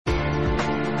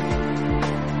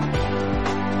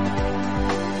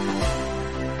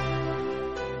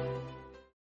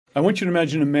I want you to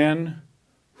imagine a man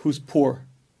who's poor.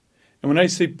 And when I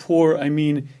say poor, I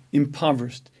mean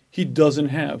impoverished. He doesn't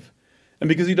have. And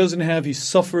because he doesn't have, he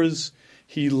suffers,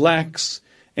 he lacks,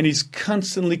 and he's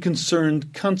constantly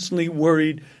concerned, constantly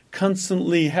worried,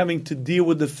 constantly having to deal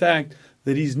with the fact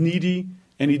that he's needy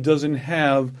and he doesn't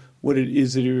have what it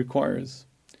is that he requires.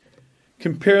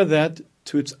 Compare that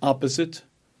to its opposite,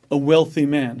 a wealthy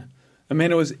man. A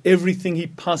man who has everything he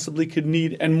possibly could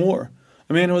need and more.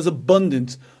 A man who has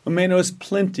abundance. A man who has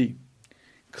plenty.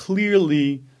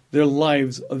 Clearly, their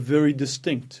lives are very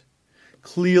distinct.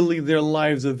 Clearly, their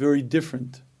lives are very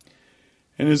different.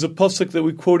 And there's a pasuk that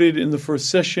we quoted in the first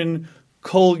session,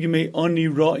 Kol yimei ani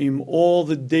ra'im, all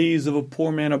the days of a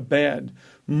poor man are bad.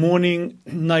 Morning,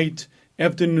 night,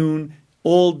 afternoon,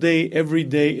 all day, every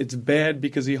day, it's bad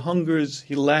because he hungers,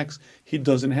 he lacks, he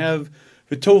doesn't have.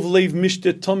 V'tov leiv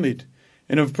mishte tamid.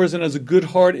 And if a person has a good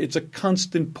heart, it's a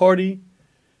constant party.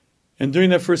 And during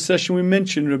that first session, we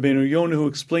mentioned Rabbeinu Yonah, who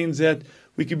explains that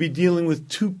we could be dealing with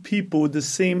two people with the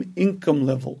same income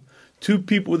level, two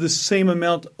people with the same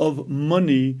amount of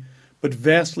money, but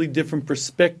vastly different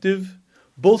perspective.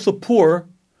 Both are poor,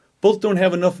 both don't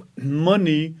have enough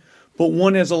money, but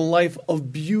one has a life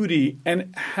of beauty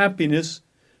and happiness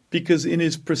because in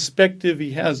his perspective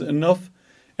he has enough,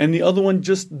 and the other one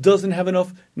just doesn't have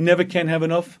enough, never can have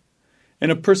enough.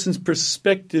 And a person's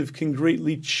perspective can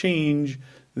greatly change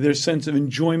their sense of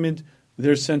enjoyment,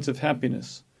 their sense of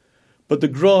happiness. But the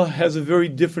Gra has a very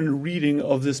different reading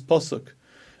of this pasuk.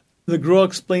 The Gra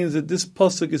explains that this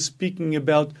pasuk is speaking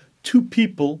about two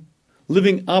people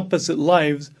living opposite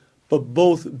lives, but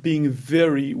both being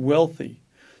very wealthy.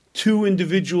 Two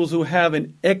individuals who have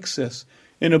an excess,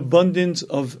 an abundance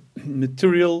of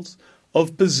materials,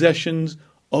 of possessions,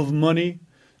 of money.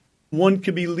 One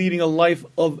could be leading a life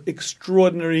of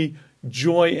extraordinary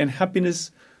joy and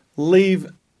happiness.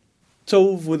 Leiv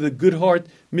Tov, with a good heart,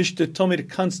 Mishta Tomid, a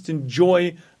constant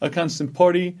joy, a constant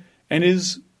party, and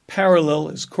his parallel,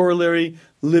 his corollary,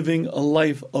 living a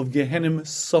life of Gehenim,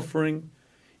 suffering.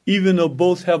 Even though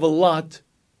both have a lot,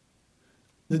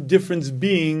 the difference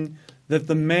being that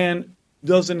the man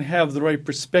doesn't have the right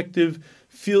perspective,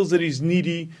 feels that he's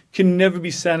needy, can never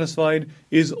be satisfied,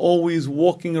 is always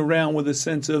walking around with a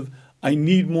sense of, I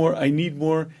need more,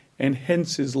 and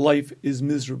hence his life is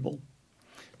miserable.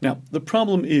 Now, the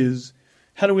problem is,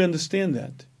 how do we understand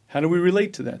that? How do we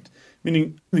relate to that?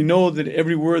 Meaning, we know that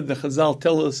every word the Chazal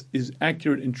tell us is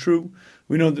accurate and true.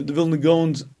 We know that the Vilna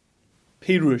Gaon's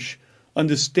Perush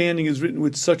understanding is written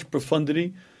with such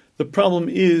profundity. The problem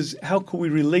is, how can we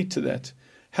relate to that?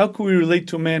 How can we relate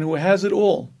to a man who has it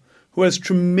all, who has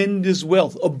tremendous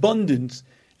wealth, abundance,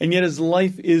 and yet his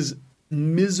life is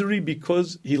misery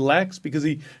because he lacks, because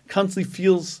he constantly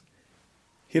feels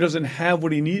he doesn't have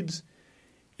what he needs?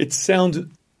 It sounds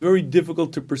very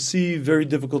difficult to perceive, very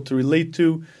difficult to relate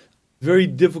to, very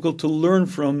difficult to learn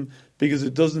from, because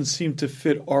it doesn't seem to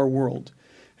fit our world.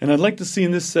 And I'd like to see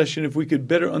in this session if we could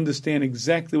better understand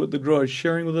exactly what the Gra is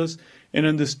sharing with us and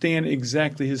understand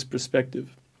exactly his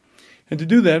perspective. And to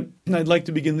do that, I'd like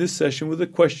to begin this session with a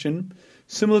question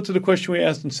similar to the question we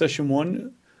asked in session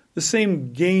 1, the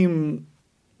same game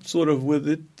sort of with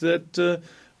it, that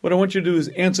what I want you to do is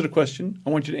answer the question. I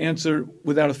want you to answer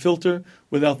without a filter,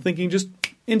 without thinking, just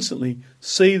instantly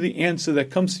say the answer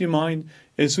that comes to your mind.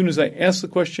 As soon as I ask the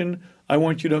question, I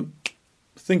want you to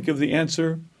think of the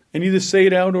answer and either say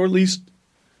it out or at least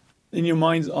in your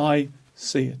mind's eye,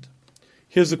 say it.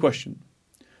 Here's the question.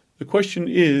 The question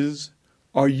is,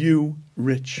 are you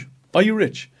rich? Are you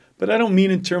rich? But I don't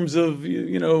mean in terms of,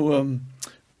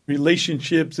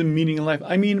 relationships and meaning in life.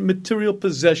 I mean material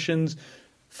possessions,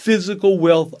 physical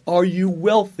wealth. Are you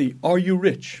wealthy? Are you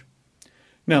rich?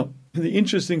 Now, the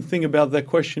interesting thing about that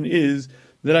question is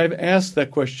that I've asked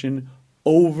that question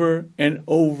over and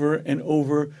over and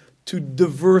over to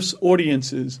diverse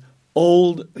audiences,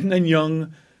 old and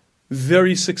young,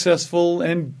 very successful,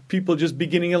 and people just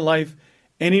beginning in life.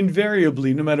 And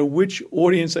invariably, no matter which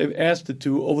audience I've asked it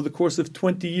to over the course of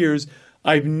 20 years,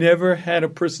 I've never had a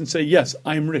person say, yes,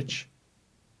 I'm rich.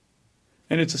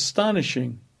 And it's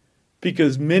astonishing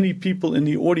because many people in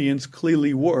the audience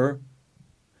clearly were.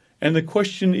 And the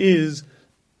question is,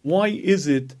 why is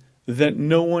it that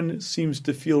no one seems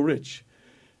to feel rich?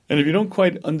 And if you don't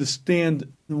quite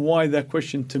understand why that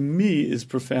question to me is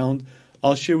profound,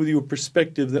 I'll share with you a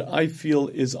perspective that I feel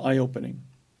is eye-opening.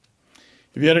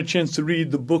 If you had a chance to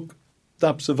read the book,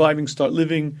 Stop Surviving, Start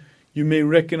Living, you may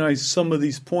recognize some of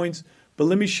these points, but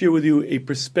let me share with you a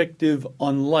perspective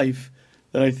on life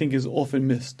that I think is often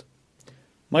missed.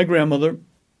 My grandmother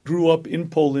grew up in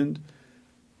Poland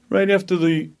right after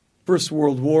the First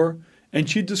World War, and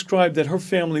she described that her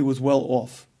family was well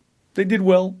off. They did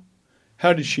well.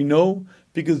 How did she know?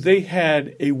 Because they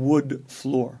had a wood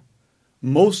floor.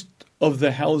 Most of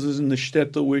the houses in the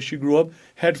shtetl where she grew up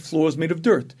had floors made of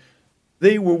dirt.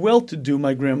 They were well-to-do,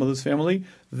 my grandmother's family.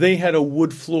 They had a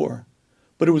wood floor.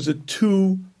 But it was a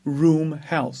 2-room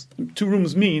house. 2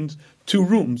 rooms means 2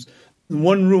 rooms.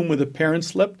 One room where the parents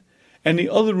slept, and the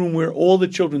other room where all the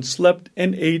children slept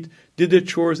and ate, did their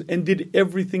chores, and did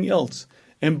everything else.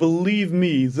 And believe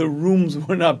me, the rooms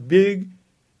were not big,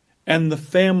 and the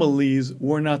families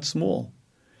were not small.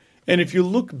 And if you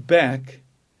look back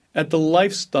at the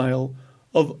lifestyle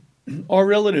of our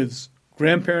relatives,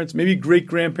 grandparents, maybe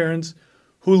great-grandparents,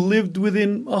 who lived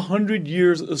within 100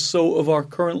 years or so of our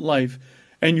current life,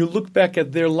 and you look back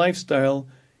at their lifestyle,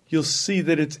 you'll see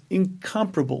that it's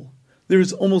incomparable. There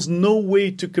is almost no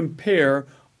way to compare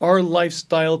our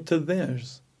lifestyle to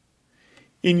theirs.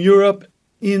 In Europe,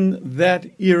 in that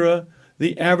era,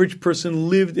 the average person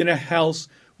lived in a house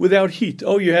without heat.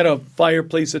 Oh, you had a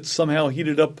fireplace that somehow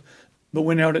heated up but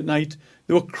went out at night.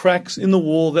 There were cracks in the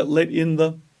wall that let in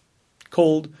the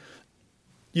cold.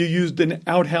 You used an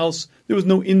outhouse. There was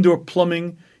no indoor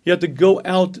plumbing. You had to go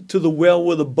out to the well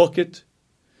with a bucket.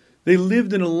 They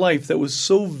lived in a life that was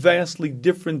so vastly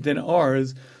different than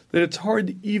ours that it's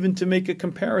hard even to make a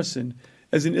comparison.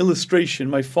 As an illustration,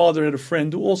 my father had a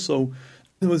friend who also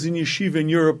was in yeshiva in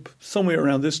Europe somewhere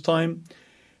around this time.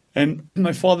 And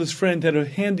my father's friend had a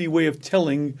handy way of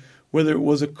telling whether it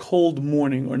was a cold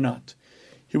morning or not.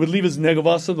 He would leave his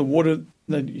negavasa, the water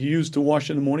that he used to wash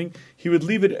in the morning, he would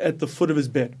leave it at the foot of his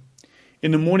bed.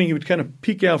 In the morning, he would kind of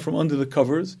peek out from under the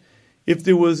covers. If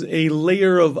there was a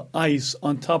layer of ice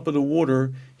on top of the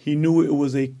water, he knew it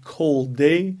was a cold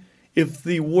day. If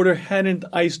the water hadn't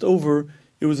iced over,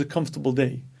 it was a comfortable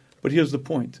day. But here's the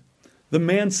point. The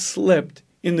man slept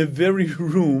in the very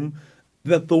room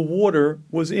that the water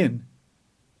was in.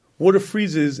 Water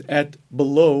freezes at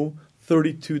below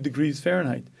 32 degrees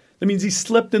Fahrenheit. That means he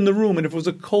slept in the room, and if it was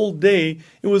a cold day,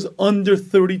 it was under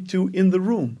 32 in the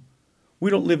room.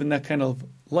 We don't live in that kind of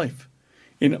life.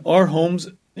 In our homes,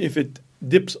 if it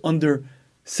dips under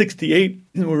 68,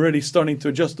 we're already starting to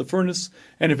adjust the furnace.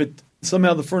 And if it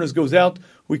somehow the furnace goes out,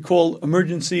 we call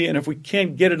emergency. And if we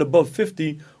can't get it above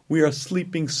 50, we are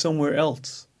sleeping somewhere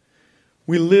else.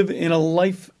 We live in a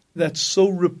life that's so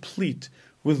replete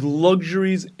with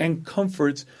luxuries and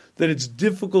comforts that it's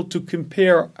difficult to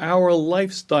compare our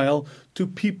lifestyle to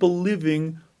people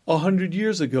living 100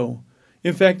 years ago.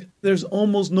 In fact, there's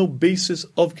almost no basis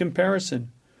of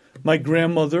comparison. My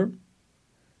grandmother,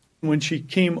 when she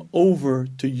came over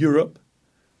to Europe,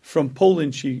 from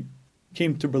Poland she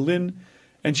came to Berlin,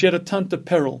 and she had a Tante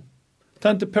Peril.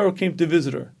 Tante Peril came to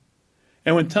visit her.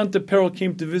 And when Tante Peril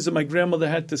came to visit, my grandmother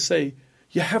had to say,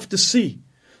 "You have to see,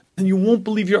 and you won't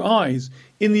believe your eyes.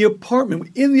 In the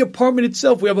apartment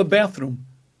itself, we have a bathroom."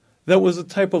 That was a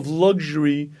type of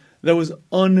luxury that was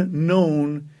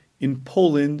unknown in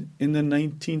Poland in the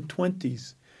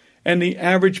 1920s. And the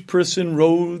average person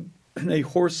rode a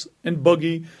horse and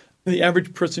buggy. The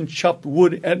average person chopped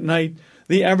wood at night.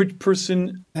 The average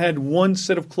person had one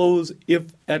set of clothes,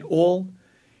 if at all.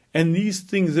 And these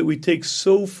things that we take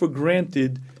so for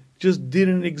granted just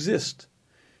didn't exist.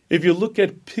 If you look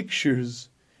at pictures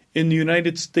in the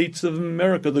United States of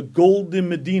America, the Golden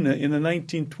Medina in the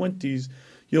 1920s,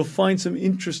 you'll find some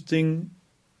interesting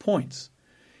points.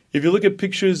 If you look at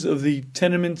pictures of the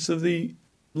tenements of the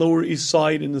Lower East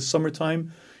Side in the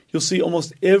summertime, you'll see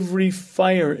almost every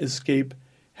fire escape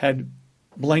had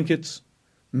blankets,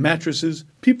 mattresses.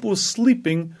 People were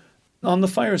sleeping on the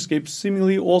fire escapes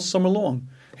seemingly all summer long.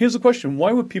 Here's the question.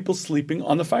 Why were people sleeping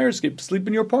on the fire escape? Sleep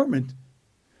in your apartment.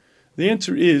 The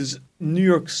answer is New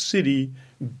York City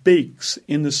bakes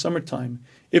in the summertime.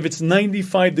 If it's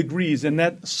 95 degrees and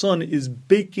that sun is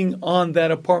baking on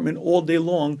that apartment all day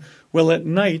long, well, at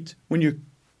night, when you're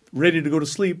ready to go to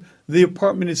sleep, the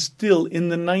apartment is still in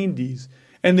the 90s.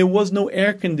 And there was no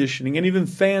air conditioning, and even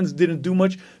fans didn't do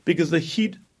much because the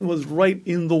heat was right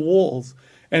in the walls.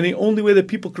 And the only way that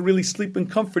people could really sleep in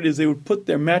comfort is they would put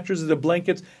their mattresses, their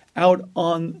blankets out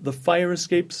on the fire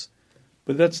escapes.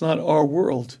 But that's not our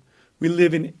world. We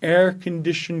live in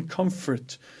air-conditioned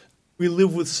comfort. We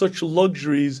live with such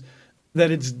luxuries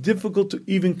that it's difficult to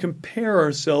even compare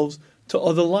ourselves to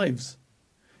other lives.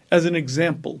 As an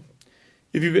example,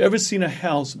 if you've ever seen a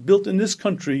house built in this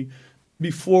country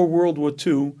before World War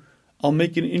II, I'll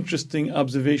make an interesting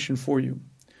observation for you.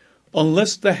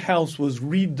 Unless the house was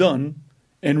redone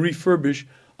and refurbished,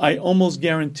 I almost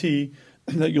guarantee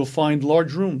that you'll find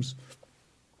large rooms,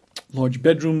 large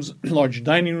bedrooms, large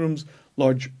dining rooms,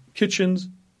 large kitchens,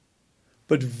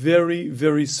 but very,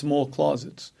 very small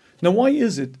closets. Now, why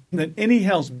is it that any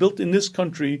house built in this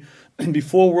country and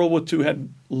before World War II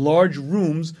had large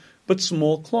rooms but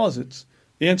small closets?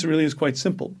 The answer really is quite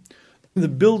simple. The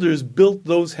builders built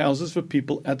those houses for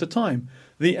people at the time.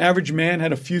 The average man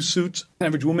had a few suits, the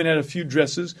average woman had a few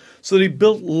dresses, so they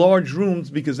built large rooms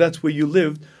because that's where you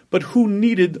lived. But who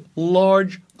needed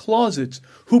large closets?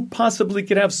 Who possibly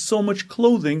could have so much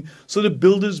clothing? So the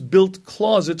builders built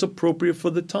closets appropriate for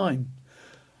the time.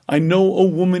 I know a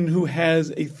woman who has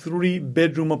a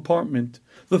 3-bedroom apartment.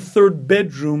 The 3rd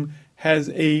bedroom has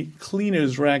a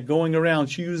cleaner's rack going around.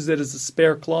 She uses it as a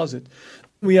spare closet.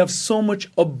 We have so much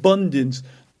abundance,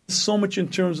 so much in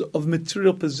terms of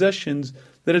material possessions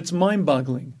that it's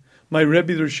mind-boggling. My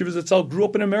Rebbe, the Yeshiva Zatzal, grew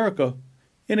up in America.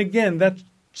 And again, that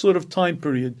sort of time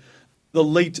period, the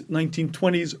late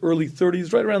 1920s, early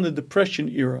 30s, right around the Depression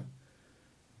era.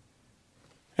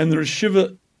 And the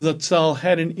Yeshiva Zatzal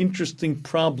had an interesting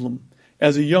problem.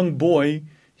 As a young boy,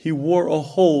 he wore a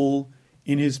hole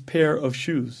in his pair of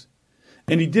shoes.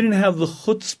 And he didn't have the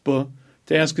chutzpah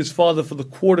to ask his father for the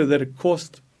quarter that it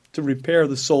cost to repair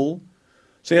the sole.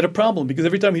 So he had a problem because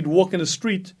every time he'd walk in the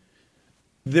street,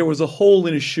 there was a hole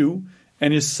in his shoe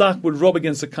and his sock would rub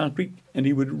against the concrete and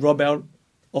he would rub out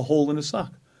a hole in his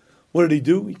sock. What did he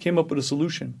do? He came up with a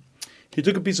solution. He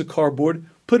took a piece of cardboard,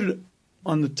 put it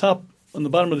on the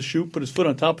bottom of the shoe, put his foot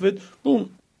on top of it.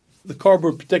 Boom. The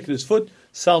cardboard protected his foot,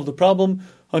 solved the problem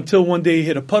until one day he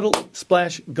hit a puddle,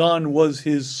 splash, gone was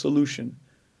his solution.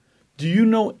 Do you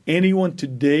know anyone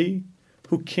today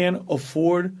who can't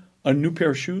afford a new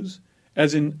pair of shoes?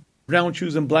 As in brown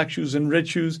shoes and black shoes and red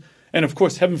shoes. And of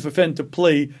course, heaven forfend to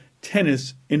play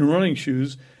tennis in running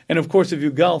shoes. And of course, if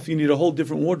you golf, you need a whole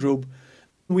different wardrobe.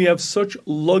 We have such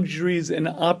luxuries and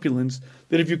opulence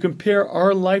that if you compare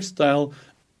our lifestyle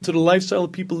to the lifestyle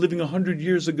of people living 100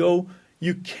 years ago,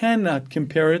 you cannot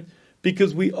compare it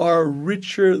because we are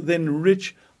richer than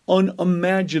rich,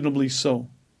 unimaginably so.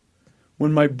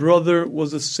 When my brother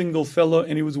was a single fellow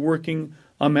and he was working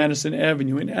on Madison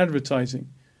Avenue in advertising,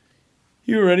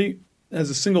 he already,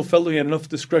 as a single fellow, he had enough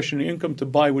discretionary income to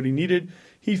buy what he needed.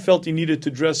 He felt he needed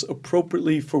to dress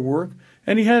appropriately for work,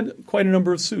 and he had quite a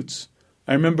number of suits.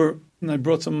 I remember I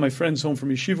brought some of my friends home from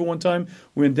yeshiva one time.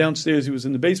 We went downstairs. He was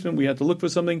in the basement. We had to look for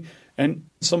something, and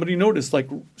somebody noticed, like,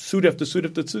 suit after suit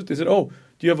after suit. They said, "Oh,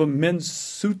 do you have a men's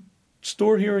suit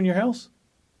store here in your house?"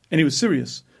 And he was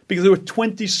serious because there were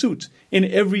 20 suits in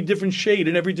every different shade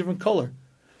and every different color.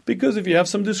 Because if you have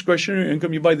some discretionary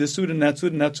income, you buy this suit and that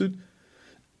suit and that suit.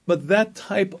 But that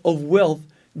type of wealth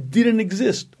didn't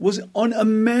exist, was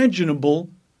unimaginable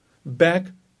back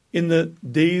in the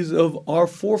days of our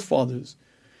forefathers.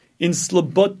 In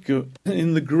Slobodka,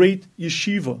 in the great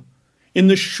yeshiva, in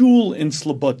the shul in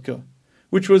Slobodka,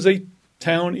 which was a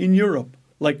town in Europe,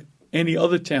 like any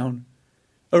other town,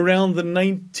 around the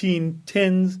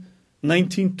 1910s,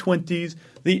 1920s,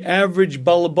 the average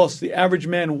balabas, the average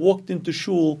man walked into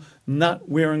shul not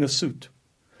wearing a suit.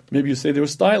 Maybe you say they were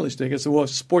stylish. I guess they wore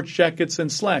sports jackets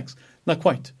and slacks. Not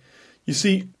quite. You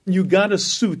see, you got a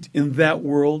suit in that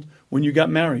world when you got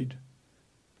married.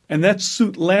 And that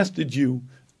suit lasted you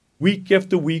week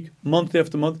after week, month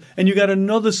after month. And you got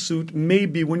another suit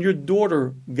maybe when your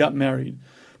daughter got married.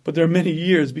 But there are many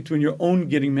years between your own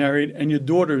getting married and your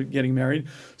daughter getting married.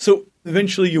 So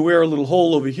eventually you wear a little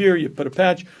hole over here, you put a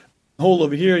patch, hole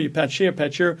over here, you patch here,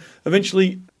 patch here.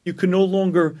 Eventually you can no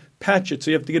longer patch it,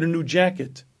 so you have to get a new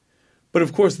jacket. But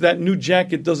of course that new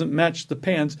jacket doesn't match the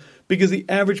pants because the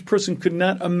average person could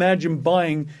not imagine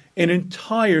buying an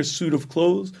entire suit of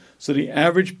clothes. So the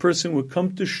average person would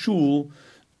come to shul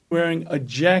wearing a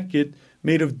jacket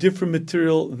made of different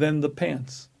material than the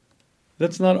pants.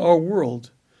 That's not our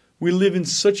world. We live in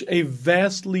such a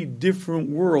vastly different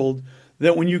world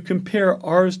that when you compare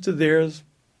ours to theirs,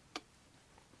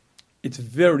 it's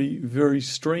very, very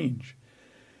strange.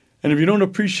 And if you don't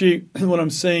appreciate what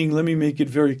I'm saying, let me make it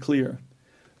very clear.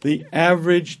 The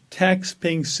average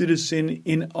tax-paying citizen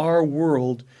in our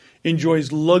world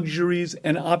enjoys luxuries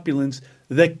and opulence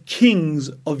that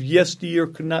kings of yesteryear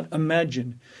could not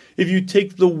imagine. If you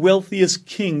take the wealthiest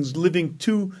kings living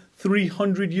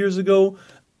 200-300 years ago,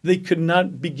 they could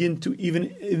not begin to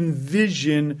even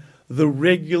envision the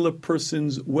regular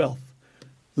person's wealth.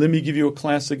 Let me give you a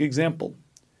classic example.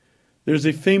 There's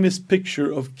a famous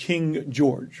picture of King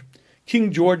George.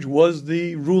 King George was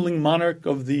the ruling monarch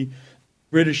of the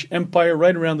British Empire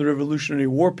right around the Revolutionary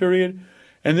War period.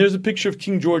 And there's a picture of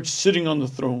King George sitting on the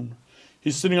throne.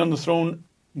 He's sitting on the throne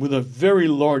with a very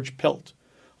large pelt.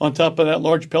 On top of that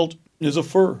large pelt is a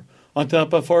fur. On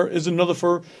top of fur is another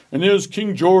fur. And there's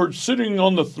King George sitting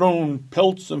on the throne,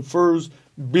 pelts and furs,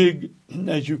 big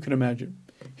as you can imagine.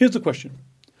 Here's the question.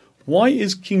 Why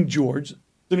is King George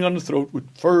sitting on the throne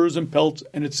with furs and pelts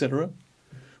and etc.?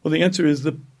 Well, the answer is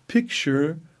the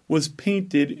picture was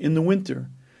painted in the winter.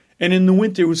 And in the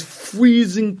winter, it was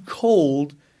freezing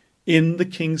cold in the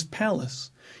king's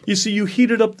palace. You see, you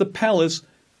heated up the palace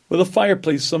with a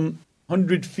fireplace some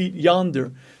 100 feet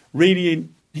yonder.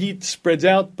 Radiant heat spreads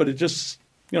out, but it just,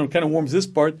 kind of warms this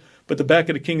part. But the back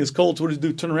of the king is cold, so what does it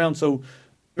do? Turn around, so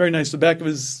very nice. The back of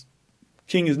his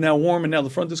king is now warm, and now the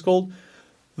front is cold.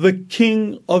 The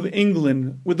King of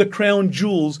England, with the crown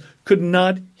jewels, could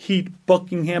not heat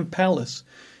Buckingham Palace.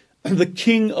 The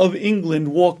King of England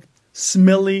walked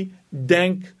smelly,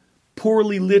 dank,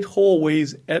 poorly lit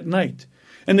hallways at night.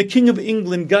 And the King of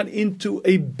England got into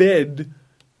a bed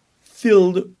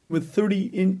filled with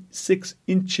 36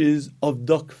 inches of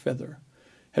duck feather.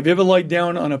 Have you ever lied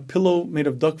down on a pillow made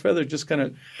of duck feather? It just kind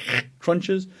of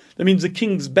crunches. That means the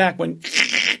king's back went...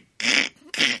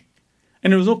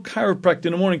 And there was no chiropractor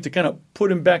in the morning to kind of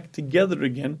put him back together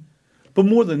again. But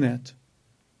more than that,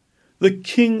 the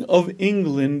King of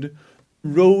England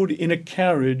rode in a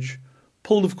carriage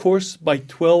pulled, of course, by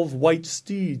 12 white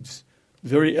steeds.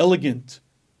 Very elegant,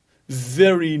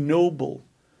 very noble.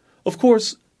 Of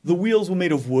course, the wheels were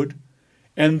made of wood,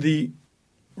 and the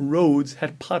roads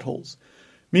had potholes.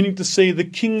 Meaning to say, the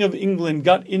King of England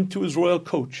got into his royal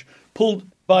coach, pulled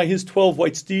by his 12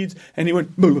 white steeds, and he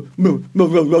went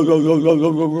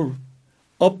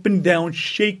up and down,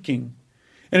 shaking.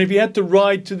 And if he had to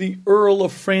ride to the Earl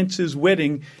of France's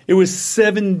wedding, it was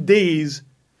 7 days,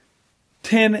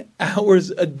 10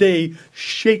 hours a day,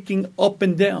 shaking up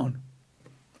and down.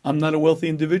 I'm not a wealthy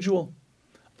individual.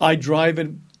 I drive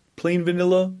a plain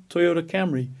vanilla Toyota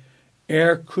Camry,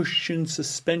 air cushion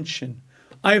suspension.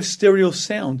 I have stereo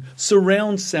sound,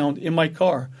 surround sound in my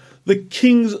car. The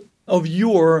kings of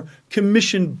yore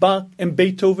commissioned Bach and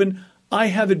Beethoven. I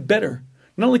have it better.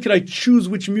 Not only can I choose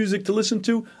which music to listen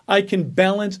to, I can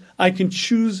balance, I can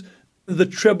choose the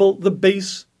treble, the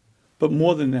bass, but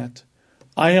more than that,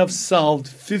 I have solved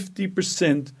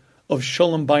 50% of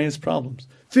Shalom Bayis problems.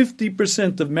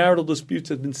 50% of marital disputes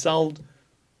have been solved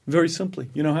very simply.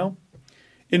 You know how?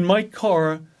 In my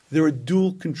car, there are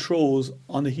dual controls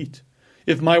on the heat.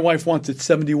 If my wife wants it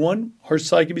 71, her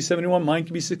side can be 71, mine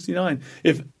can be 69.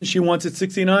 If she wants it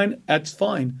 69, that's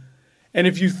fine. And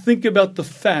if you think about the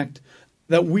fact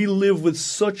that we live with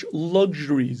such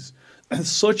luxuries and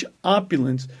such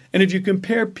opulence, and if you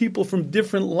compare people from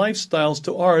different lifestyles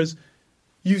to ours,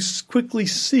 you quickly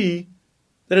see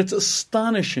that it's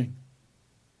astonishing.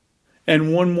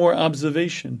 And one more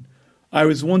observation. I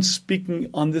was once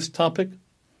speaking on this topic,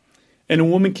 and a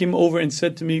woman came over and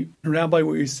said to me, Rabbi,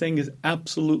 what you're saying is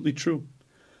absolutely true.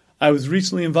 I was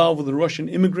recently involved with a Russian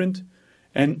immigrant,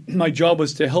 and my job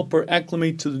was to help her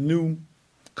acclimate to the new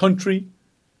country.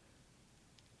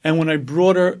 And when I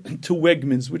brought her to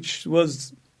Wegmans, which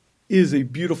is a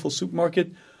beautiful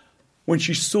supermarket, when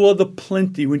she saw the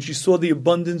plenty, when she saw the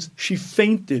abundance, she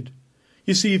fainted.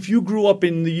 You see, if you grew up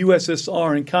in the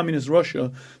USSR in communist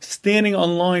Russia, standing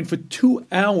online for 2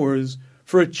 hours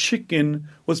for a chicken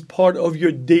was part of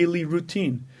your daily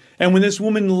routine. And when this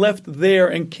woman left there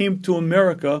and came to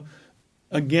America,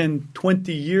 again,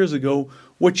 20 years ago,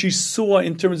 what she saw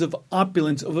in terms of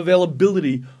opulence, of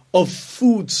availability, of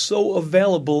food so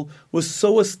available was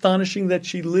so astonishing that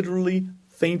she literally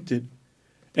fainted.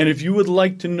 And if you would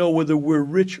like to know whether we're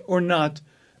rich or not,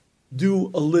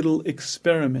 do a little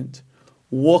experiment.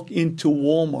 Walk into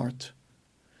Walmart.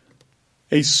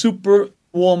 A super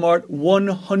Walmart,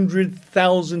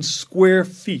 100,000 square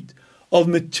feet of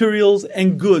materials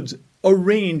and goods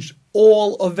arranged,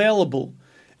 all available.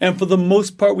 And for the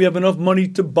most part, we have enough money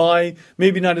to buy,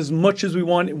 maybe not as much as we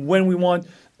want, when we want,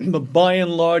 but by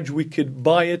and large, we could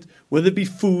buy it, whether it be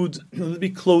food, whether it be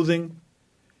clothing.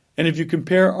 And if you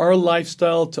compare our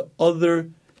lifestyle to other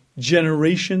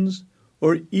generations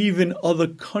or even other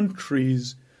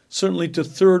countries, certainly to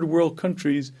third world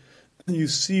countries, you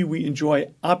see we enjoy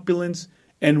opulence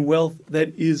and wealth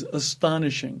that is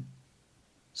astonishing.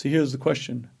 So here's the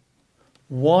question.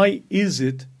 Why is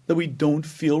it that we don't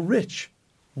feel rich?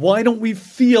 Why don't we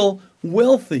feel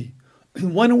wealthy?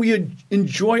 Why don't we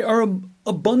enjoy our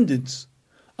abundance?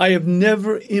 I have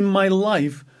never in my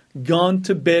life gone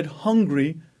to bed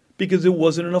hungry because there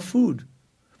wasn't enough food.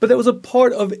 But that was a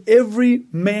part of every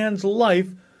man's life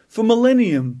for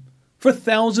millennium, for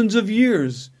thousands of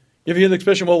years. You ever hear the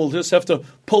expression, well, we'll just have to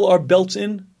pull our belts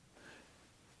in?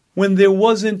 When there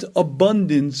wasn't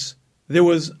abundance, there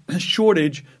was a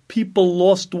shortage, people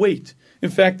lost weight. In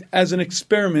fact, as an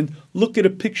experiment, look at a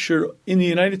picture in the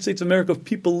United States of America of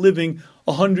people living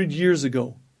 100 years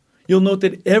ago. You'll note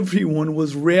that everyone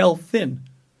was rail thin.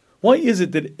 Why is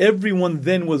it that everyone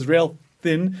then was rail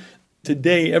thin?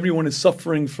 Today, everyone is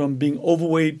suffering from being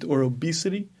overweight or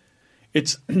obesity.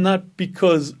 It's not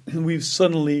because we've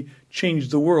suddenly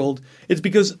changed the world. It's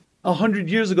because 100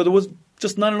 years ago, there was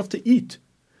just not enough to eat.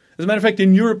 As a matter of fact,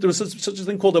 in Europe, there was such a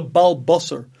thing called a Baal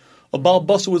Basar. A Baal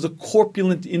Basar was a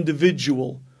corpulent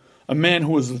individual, a man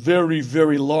who was very,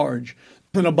 very large.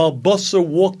 When a Baal Basar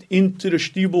walked into the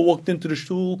shtibel, walked into the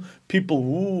shul, people,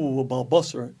 ooh, a Baal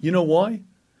Basar. You know why?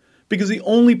 Because the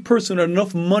only person who had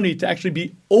enough money to actually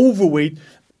be overweight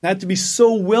had to be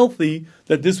so wealthy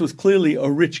that this was clearly a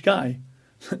rich guy.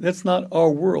 That's not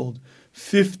our world.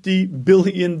 $50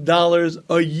 billion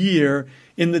a year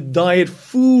in the diet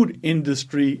food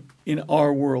industry in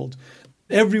our world.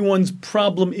 Everyone's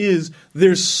problem is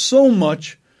there's so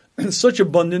much, such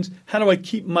abundance, how do I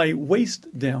keep my waist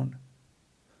down?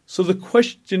 So the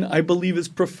question, I believe, is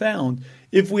profound.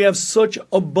 If we have such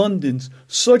abundance,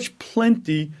 such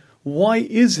plenty, why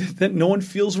is it that no one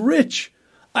feels rich?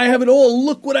 I have it all.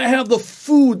 Look what I have, the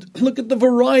food. Look at the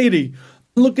variety.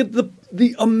 Look at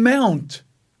the amount.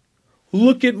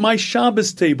 Look at my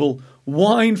Shabbos table.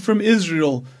 Wine from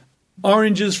Israel.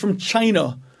 Oranges from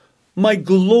China. My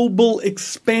global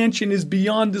expansion is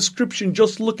beyond description.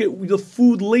 Just look at the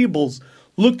food labels.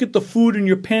 Look at the food in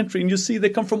your pantry and you see they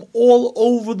come from all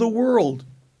over the world.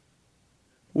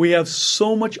 We have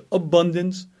so much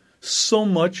abundance, so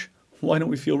much. Why don't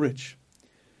we feel rich?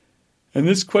 And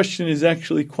this question is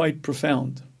actually quite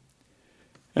profound.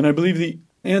 And I believe the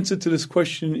answer to this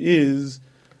question is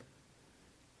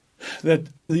that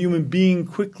the human being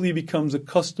quickly becomes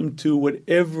accustomed to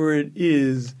whatever it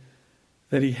is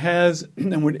that he has,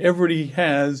 and whatever he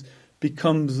has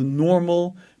becomes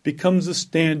normal, becomes a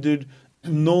standard,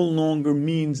 no longer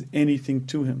means anything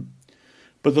to him.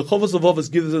 But the Chovos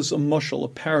HaLevavos gives us a mashal, a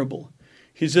parable.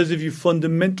 He says if you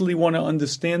fundamentally want to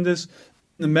understand this,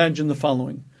 imagine the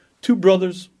following. Two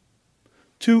brothers,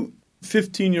 two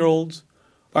 15-year-olds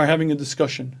are having a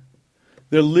discussion.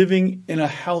 They're living in a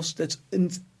house that's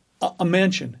in a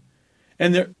mansion,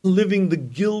 and they're living the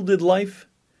gilded life.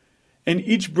 And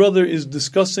each brother is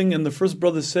discussing, and the first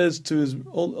brother says to his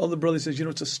other brother, he says,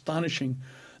 it's astonishing.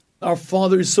 Our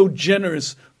father is so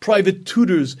generous, private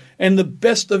tutors, and the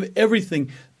best of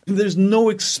everything. There's no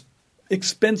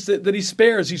expense that he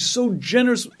spares. He's so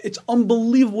generous. It's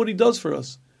unbelievable what he does for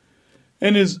us.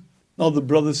 And his other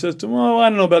brother says to him, I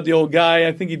don't know about the old guy.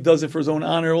 I think he does it for his own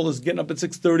honor. All this getting up at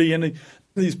 6:30 and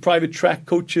these private track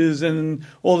coaches and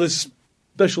all this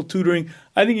special tutoring.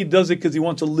 I think he does it because he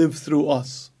wants to live through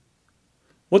us.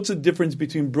 What's the difference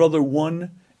between brother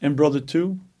 1 and brother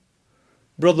 2?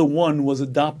 Brother 1 was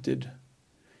adopted.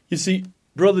 You see,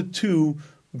 brother 2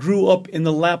 grew up in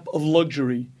the lap of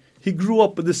luxury. He grew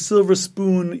up with a silver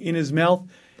spoon in his mouth,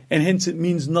 and hence it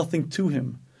means nothing to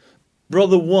him.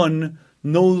 Brother 1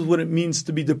 knows what it means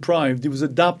to be deprived. He was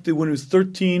adopted when he was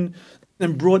 13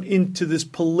 and brought into this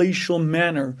palatial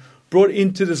manor, brought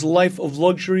into this life of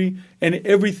luxury, and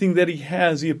everything that he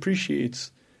has, he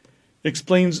appreciates.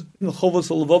 Explains the Chovos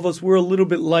HaLevavos, we're a little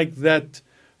bit like that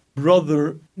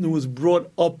brother who was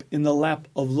brought up in the lap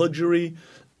of luxury.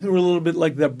 We're a little bit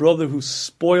like that brother who's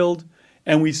spoiled,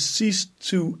 and we cease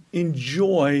to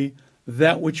enjoy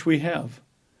that which we have.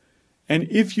 And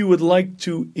if you would like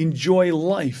to enjoy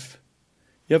life,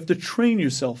 you have to train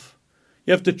yourself.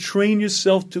 You have to train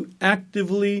yourself to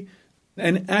actively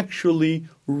and actually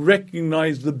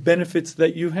recognize the benefits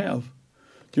that you have.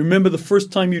 Do you remember the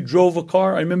first time you drove a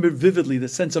car? I remember vividly the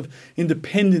sense of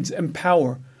independence and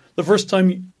power. The first time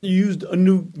you used a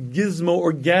new gizmo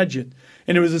or gadget,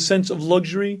 and there was a sense of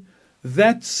luxury.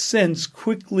 That sense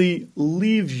quickly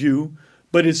leaves you,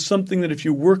 but is something that if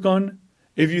you work on,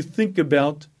 if you think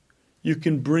about, you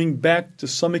can bring back to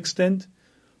some extent.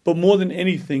 But more than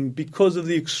anything, because of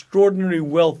the extraordinary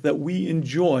wealth that we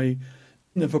enjoy,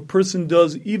 if a person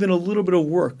does even a little bit of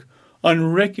work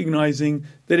on recognizing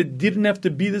that it didn't have to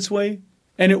be this way,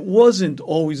 and it wasn't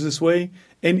always this way,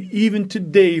 and even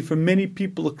today for many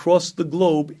people across the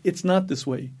globe, it's not this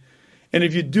way. And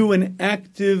if you do an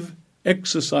active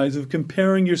exercise of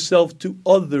comparing yourself to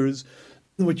others,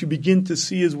 what you begin to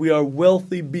see is we are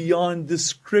wealthy beyond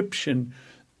description,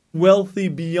 wealthy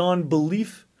beyond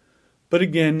belief, but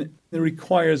again, it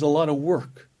requires a lot of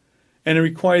work. And it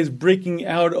requires breaking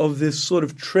out of this sort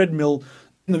of treadmill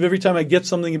of every time I get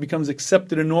something, it becomes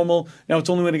accepted and normal. Now it's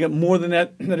only when I get more than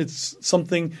that it's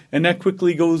something, and that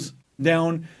quickly goes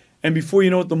down. And before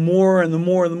you know it, the more and the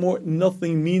more and the more,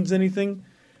 nothing means anything.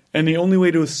 And the only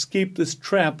way to escape this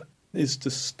trap is to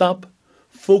stop,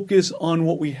 focus on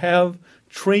what we have,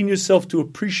 train yourself to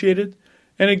appreciate it,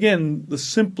 And again, the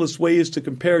simplest way is to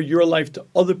compare your life to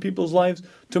other people's lives,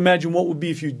 to imagine what would be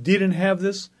if you didn't have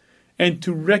this, and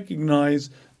to recognize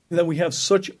that we have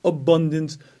such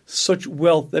abundance, such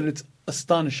wealth, that it's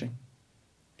astonishing.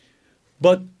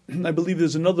 But I believe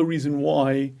there's another reason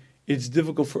why it's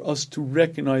difficult for us to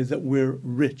recognize that we're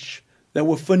rich, that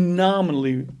we're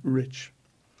phenomenally rich.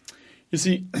 You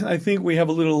see, I think we have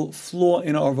a little flaw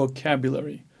in our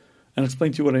vocabulary. And I'll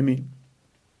explain to you what I mean.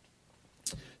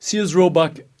 Sears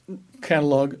Roebuck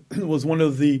catalog was one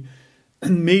of the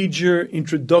major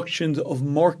introductions of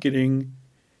marketing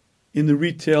in the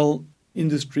retail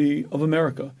industry of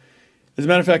America. As a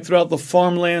matter of fact, throughout the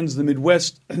farmlands, the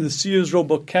Midwest, the Sears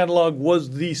Roebuck catalog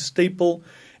was the staple,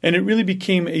 and it really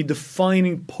became a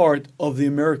defining part of the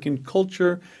American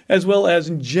culture, as well as,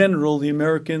 in general, the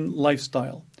American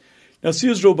lifestyle. Now,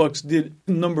 Sears Roebucks did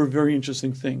a number of very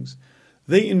interesting things.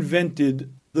 They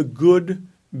invented the good,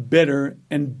 better,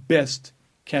 and best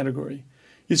category.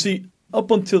 You see, up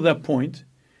until that point,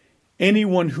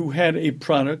 anyone who had a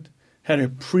product had a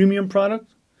premium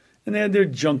product, and they had their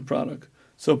junk product.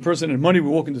 So a person had money would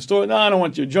walk in the store, no, I don't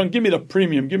want your junk, give me the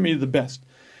premium, give me the best.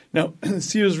 Now,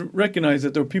 Sears recognized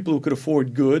that there were people who could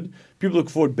afford good, people who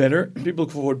could afford better, people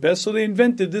who could afford best, so they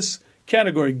invented this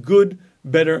category, good,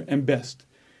 better, and best.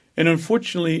 And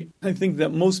unfortunately, I think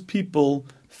that most people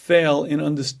fail in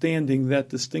understanding that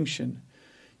distinction.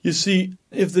 You see,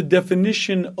 if the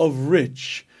definition of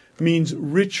rich means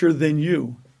richer than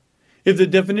you, if the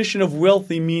definition of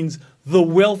wealthy means the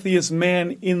wealthiest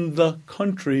man in the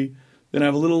country, then I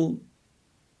have a little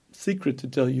secret to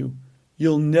tell you.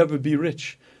 You'll never be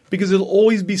rich. Because there'll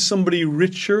always be somebody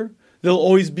richer. There'll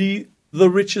always be the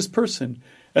richest person.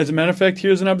 As a matter of fact,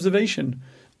 here's an observation.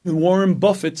 Warren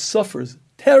Buffett suffers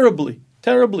terribly,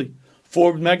 terribly.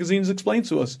 Forbes magazine explains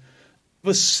to us.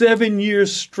 For 7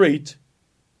 years straight,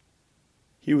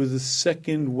 he was the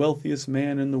second wealthiest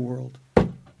man in the world.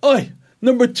 Oi!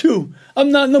 Number 2.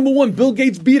 I'm not number 1. Bill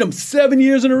Gates beat him 7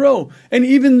 years in a row. And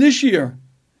even this year,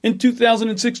 in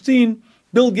 2016,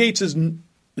 Bill Gates is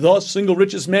the single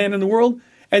richest man in the world.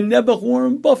 And never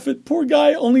Warren Buffett, poor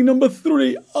guy, only number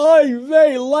 3. Ay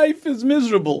vey, life is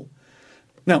miserable.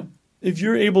 Now, if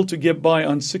you're able to get by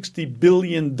on $60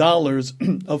 billion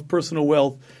of personal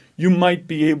wealth, you might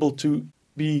be able to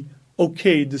be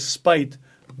okay despite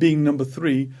being number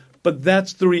 3. But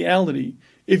that's the reality.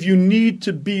 If you need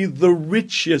to be the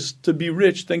richest to be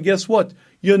rich, then guess what?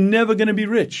 You're never going to be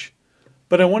rich.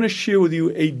 But I want to share with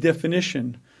you a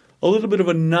definition, a little bit of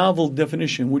a novel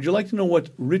definition. Would you like to know what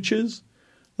rich is?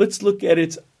 Let's look at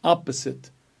its opposite.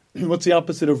 What's the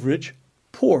opposite of rich?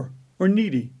 Poor or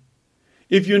needy.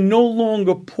 If you're no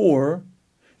longer poor,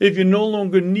 if you're no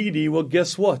longer needy, well,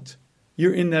 guess what?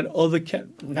 You're in that other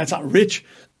category. That's not rich.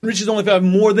 Rich is only if I have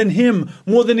more than him,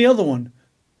 more than the other one.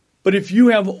 But if you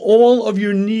have all of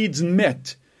your needs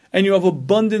met and you have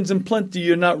abundance and plenty,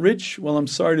 you're not rich? Well, I'm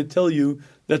sorry to tell you,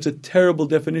 that's a terrible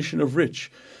definition of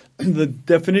rich. The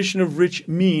definition of rich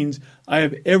means I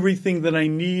have everything that I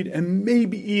need and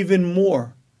maybe even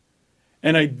more.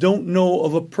 And I don't know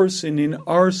of a person in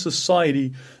our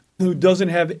society who doesn't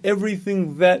have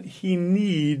everything that he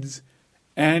needs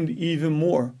and even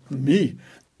more. Me.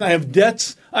 I have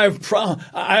debts. I have problems.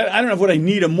 I don't have what I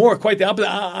need or more. Quite the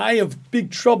opposite. I have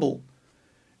big trouble.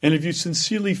 And if you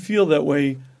sincerely feel that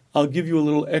way, I'll give you a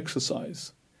little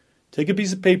exercise. Take a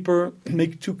piece of paper,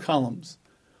 make 2 columns.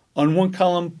 On one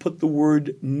column, put the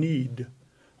word need.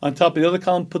 On top of the other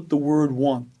column, put the word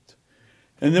want.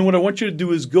 And then what I want you to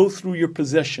do is go through your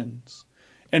possessions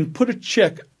and put a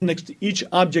check next to each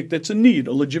object that's a need,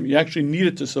 a legitimate. You actually need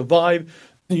it to survive.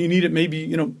 You need it maybe,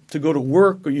 to go to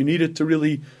work, or you need it to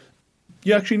really,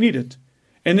 you actually need it.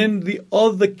 And then the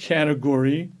other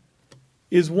category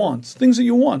is wants, things that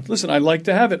you want. Listen, I like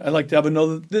to have it. I like to have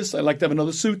another this. I like to have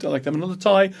another suit. I like to have another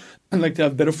tie. I like to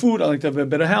have better food. I like to have a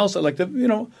better house. I like to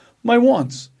have, my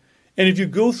wants. And if you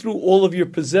go through all of your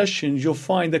possessions, you'll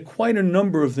find that quite a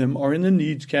number of them are in the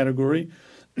needs category,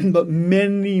 but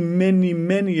many, many,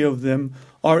 many of them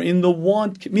are in the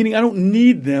want, meaning I don't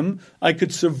need them. I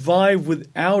could survive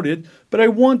without it, but I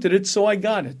wanted it, so I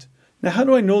got it. Now, how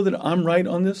do I know that I'm right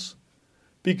on this?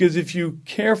 Because if you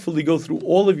carefully go through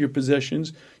all of your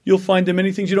possessions, you'll find there are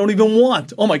many things you don't even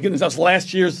want. Oh my goodness, that's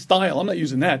last year's style. I'm not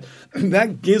using that.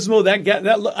 That gizmo,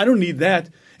 that I don't need that.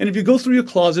 And if you go through your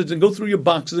closets and go through your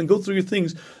boxes and go through your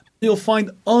things, you'll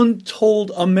find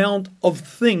untold amount of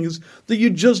things that you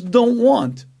just don't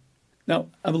want. Now,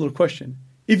 I have a little question.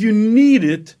 If you need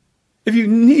it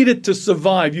to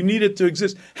survive, you need it to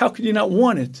exist, how could you not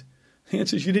want it? The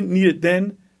answer is you didn't need it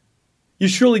then. You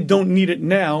surely don't need it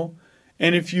now.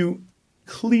 And if you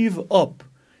cleave up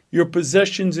your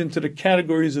possessions into the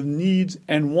categories of needs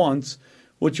and wants,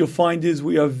 what you'll find is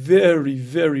we are very,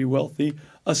 very wealthy,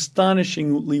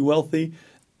 astonishingly wealthy,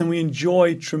 and we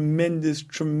enjoy tremendous,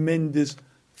 tremendous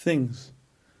things.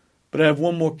 But I have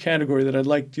one more category that I'd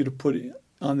like you to put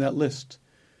on that list.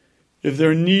 If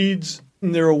there are needs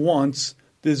and there are wants,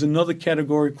 there's another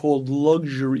category called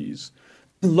luxuries.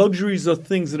 Luxuries are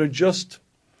things that are just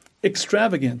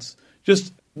extravagance,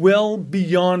 just well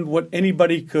beyond what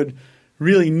anybody could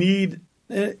really need,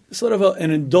 sort of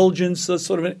an indulgence,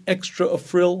 sort of an extra, a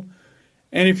frill.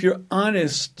 And if you're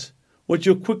honest, what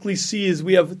you'll quickly see is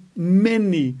we have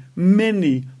many,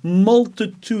 many,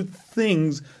 multitude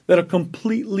things that are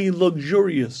completely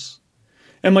luxurious.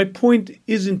 And my point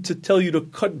isn't to tell you to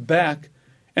cut back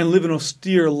and live an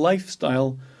austere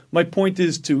lifestyle. My point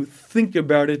is to think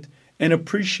about it and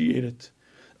appreciate it.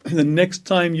 The next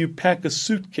time you pack a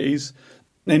suitcase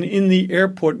and in the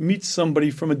airport meet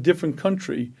somebody from a different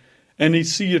country and they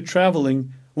see you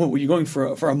traveling, what, were you going for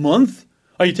a month?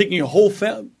 Are you taking your whole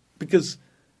family? Because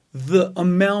the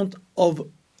amount of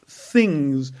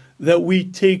things that we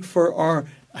take for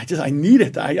I need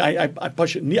it. I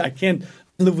push it. I can't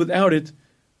live without it.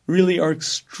 Really are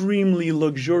extremely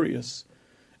luxurious.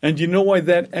 And you know why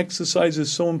that exercise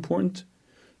is so important?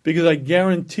 Because I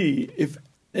guarantee if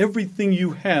everything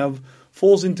you have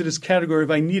falls into this category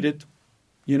of I need it,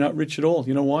 you're not rich at all.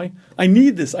 You know why? I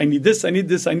need this. I need this. I need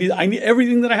this. I need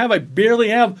everything that I have. I barely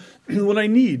have what I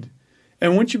need.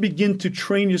 And once you begin to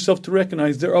train yourself to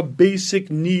recognize there are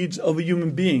basic needs of a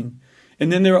human being,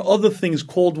 and then there are other things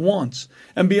called wants.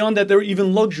 And beyond that, there are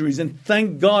even luxuries. And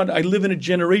thank God I live in a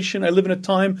generation, I live in a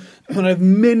time when I have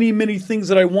many, many things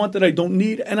that I want that I don't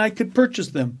need, and I could purchase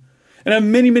them. And I have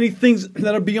many, many things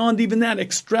that are beyond even that,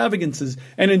 extravagances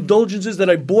and indulgences that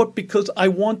I bought because I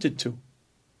wanted to.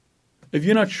 If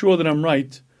you're not sure that I'm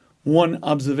right, one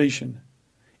observation.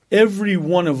 Every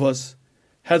one of us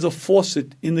has a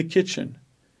faucet in the kitchen.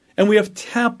 And we have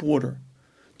tap water.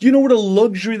 Do you know what a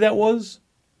luxury that was?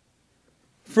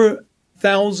 For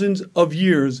thousands of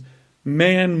years,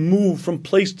 man moved from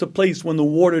place to place when the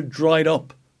water dried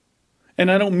up.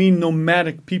 And I don't mean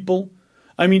nomadic people.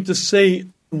 I mean to say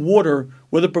water,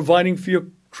 whether providing for your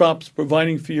crops,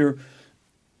 providing for your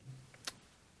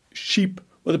sheep,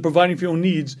 whether providing for your own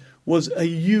needs, was a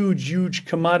huge, huge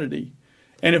commodity.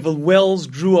 And if the wells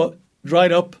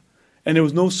dried up and there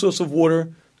was no source of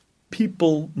water,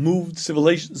 people moved,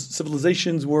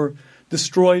 civilizations were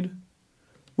destroyed.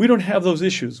 We don't have those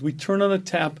issues. We turn on a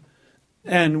tap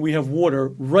and we have water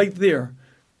right there,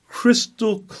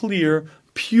 crystal clear,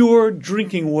 pure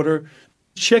drinking water,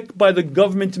 checked by the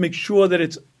government to make sure that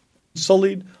it's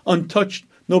sullied, untouched,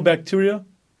 no bacteria.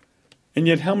 And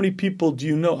yet how many people do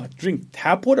you know? I drink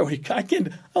tap water? I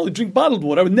only drink bottled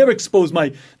water. I would never expose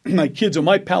my kids or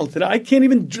my palate to that. I can't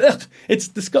even drink. It's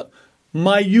disgusting.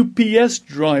 My UPS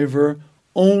driver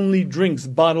only drinks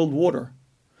bottled water.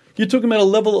 You're talking about a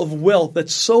level of wealth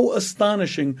that's so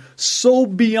astonishing, so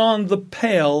beyond the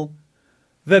pale,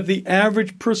 that the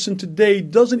average person today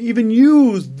doesn't even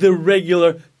use the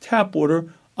regular tap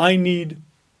water. I need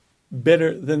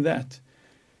better than that.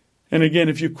 And again,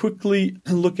 if you quickly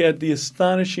look at the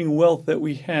astonishing wealth that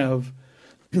we have,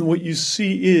 what you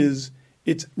see is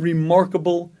it's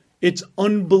remarkable, it's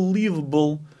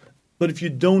unbelievable, but if you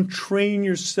don't train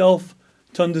yourself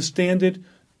to understand it,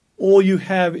 all you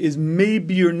have is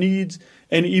maybe your needs,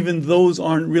 and even those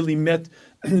aren't really met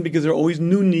because there are always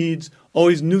new needs,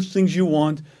 always new things you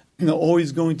want, and there are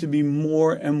always going to be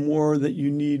more and more that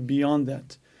you need beyond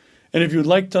that. And if you'd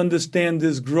like to understand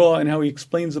this gra and how he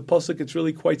explains the pasuk, it's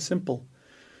really quite simple.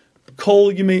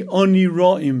 Kol yimei ani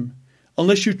ra'im.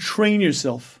 Unless you train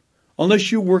yourself,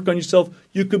 unless you work on yourself,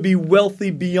 you could be wealthy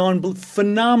beyond,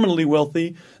 phenomenally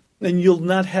wealthy, and you'll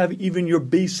not have even your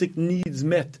basic needs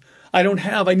met. I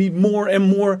need more,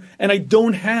 and I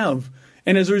don't have.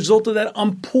 And as a result of that,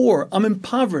 I'm poor, I'm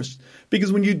impoverished.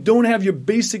 Because when you don't have your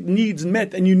basic needs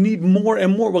met and you need more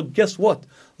and more, well, guess what?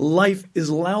 Life is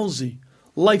lousy.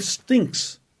 Life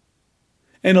stinks.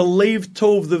 And a lave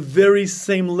tov, the very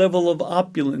same level of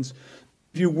opulence.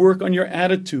 If you work on your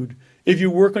attitude, if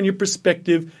you work on your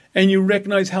perspective, and you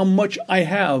recognize how much I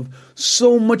have,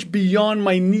 so much beyond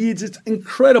my needs, it's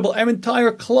incredible. I have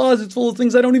entire closets full of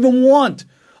things I don't even want.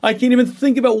 I can't even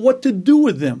think about what to do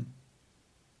with them.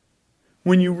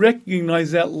 When you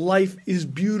recognize that life is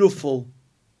beautiful,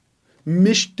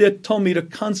 mishtet tomid, a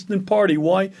constant party.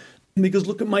 Why? Because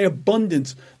look at my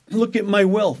abundance. Look at my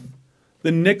wealth.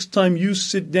 The next time you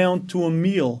sit down to a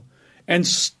meal and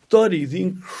study the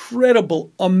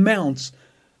incredible amounts,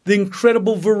 the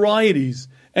incredible varieties,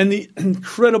 and the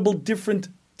incredible different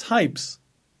types,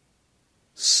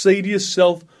 say to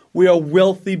yourself, We are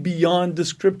wealthy beyond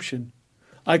description.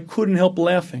 I couldn't help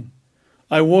laughing.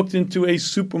 I walked into a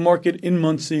supermarket in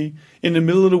Muncie in the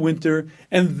middle of the winter,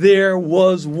 and there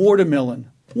was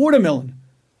watermelon. Watermelon.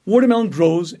 Watermelon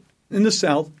grows in the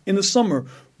South in the summer.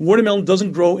 Watermelon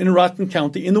doesn't grow in Rockland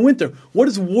County in the winter. What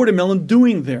is watermelon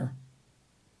doing there?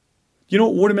 You know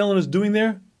what watermelon is doing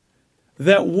there?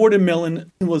 That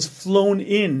watermelon was flown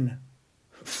in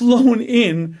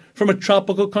from a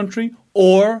tropical country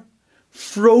or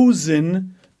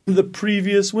frozen the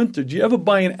previous winter. Do you ever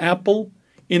buy an apple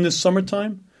in the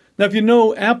summertime? Now, if you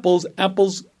know apples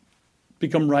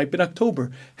become ripe in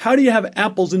October. How do you have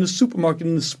apples in the supermarket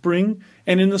in the spring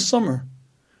and in the summer?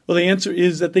 Well, the answer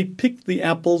is that they pick the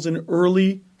apples in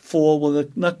early fall, well, they're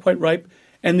not quite ripe,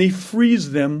 and they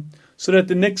freeze them so that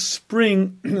the next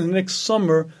spring, the next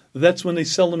summer, that's when they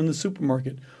sell them in the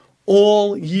supermarket.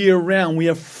 All year round, we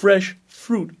have fresh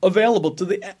fruit available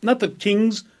to not the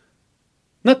kings,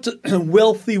 not to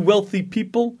wealthy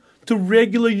people, to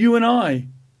regular you and I.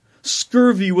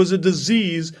 Scurvy was a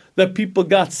disease that people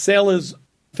got, sailors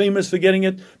famous for getting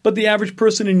it, but the average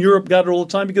person in Europe got it all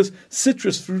the time because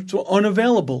citrus fruits were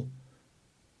unavailable.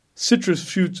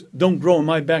 Citrus fruits don't grow in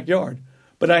my backyard,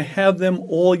 but I have them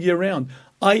all year round.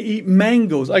 I eat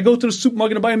mangoes. I go to the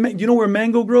supermarket and buy a mango. You know where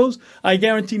mango grows? I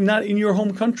guarantee not in your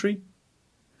home country.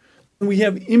 We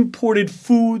have imported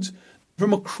foods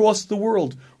from across the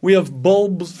world. We have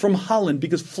bulbs from Holland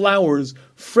because flowers,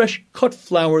 fresh cut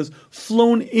flowers,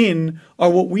 flown in are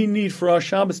what we need for our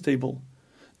Shabbos table.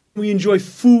 We enjoy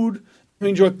food, we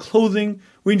enjoy clothing,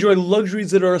 we enjoy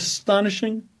luxuries that are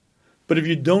astonishing. But if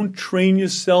you don't train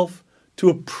yourself to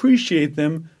appreciate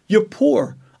them, you're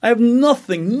poor. I have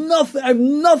nothing,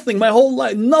 my whole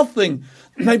life, nothing.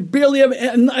 I barely have,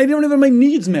 I don't even have my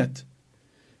needs met.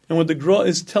 And what the Gra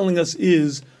is telling us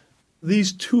is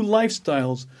these two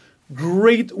lifestyles,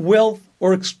 great wealth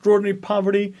or extraordinary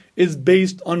poverty, is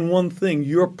based on one thing,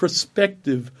 your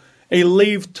perspective. A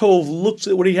Lev Tov looks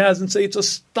at what he has and says, it's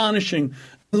astonishing.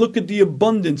 Look at the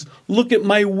abundance. Look at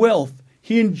my wealth.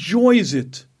 He enjoys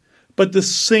it. But the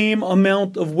same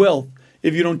amount of wealth,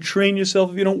 if you don't train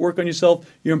yourself, if you don't work on yourself,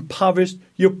 you're impoverished,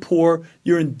 you're poor,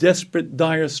 you're in desperate,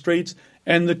 dire straits,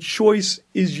 and the choice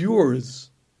is yours.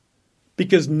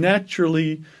 Because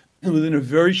naturally, within a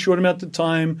very short amount of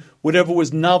time, whatever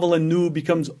was novel and new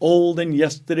becomes old and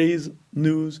yesterday's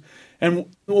news. And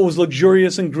what was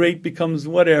luxurious and great becomes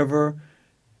whatever.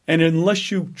 And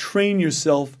unless you train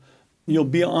yourself, you'll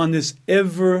be on this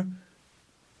ever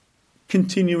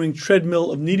continuing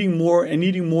treadmill of needing more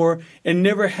and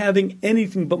never having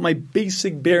anything but my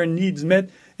basic bare needs met,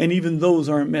 and even those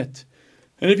aren't met.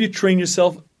 And if you train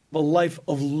yourself a life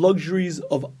of luxuries,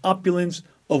 of opulence,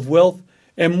 of wealth,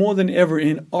 and more than ever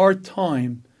in our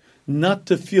time, not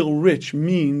to feel rich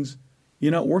means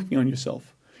you're not working on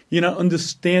yourself. You're not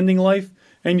understanding life,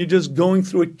 and you're just going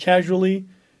through it casually,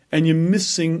 and you're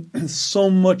missing so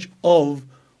much of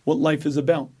what life is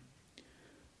about.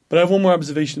 But I have one more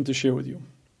observation to share with you.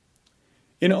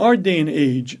 In our day and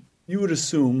age, you would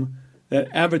assume that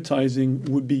advertising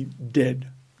would be dead.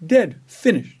 Dead,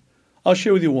 finished. I'll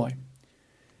share with you why.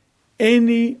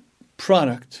 Any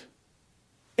product,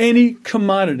 any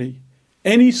commodity,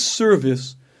 any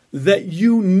service that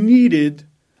you needed,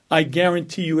 I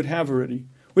guarantee you would have already.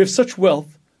 We have such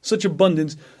wealth, such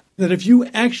abundance, that if you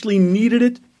actually needed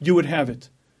it, you would have it.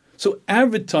 So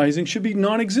advertising should be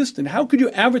non-existent. How could you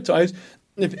advertise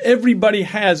if everybody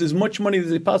has as much money as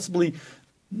they possibly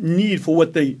need for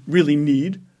what they really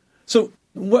need? So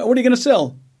what are you going to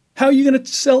sell? How are you going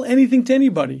to sell anything to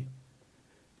anybody?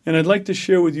 And I'd like to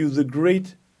share with you the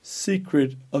great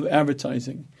secret of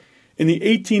advertising. In the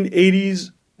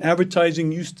 1880s,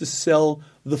 advertising used to sell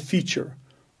the feature.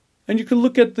 And you can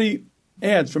look at the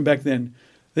ads from back then.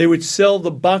 They would sell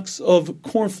the box of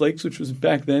cornflakes, which was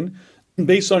back then,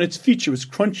 based on its feature. It was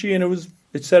crunchy and it was,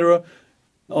 etc.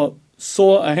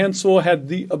 A hand saw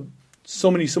had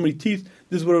so many teeth.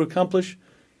 This is what it would accomplish.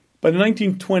 By the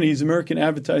 1920s, American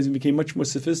advertising became much more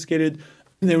sophisticated.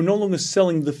 And they were no longer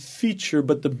selling the feature,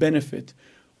 but the benefit.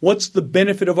 What's the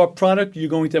benefit of our product? You're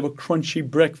going to have a crunchy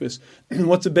breakfast.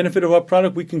 What's the benefit of our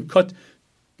product?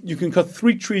 You can cut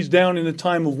 3 trees down in the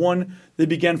time of one. They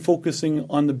began focusing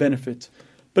on the benefit.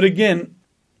 But again,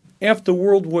 after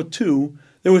World War II,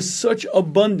 there was such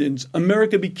abundance.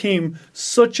 America became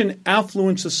such an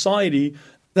affluent society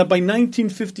that by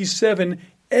 1957,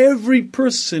 every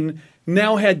person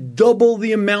now had double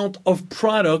the amount of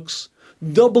products,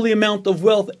 double the amount of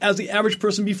wealth as the average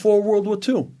person before World War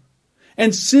II.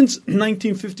 And since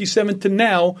 1957 to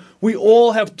now, we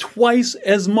all have twice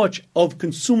as much of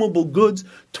consumable goods,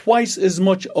 twice as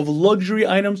much of luxury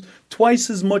items,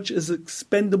 twice as much as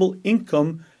expendable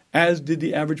income as did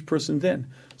the average person then.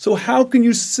 So how can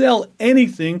you sell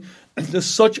anything to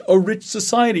such a rich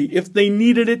society? If they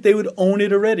needed it, they would own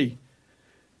it already.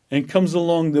 And comes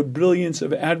along the brilliance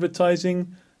of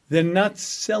advertising. They're not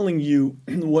selling you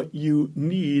what you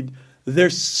need.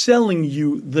 They're selling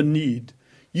you the need.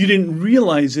 You didn't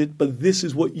realize it, but this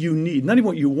is what you need. Not even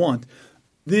what you want.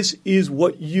 This is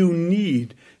what you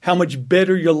need. How much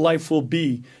better your life will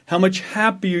be. How much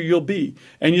happier you'll be.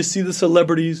 And you see the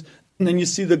celebrities, and then you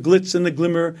see the glitz and the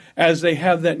glimmer as they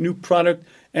have that new product.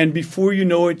 And before you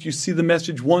know it, you see the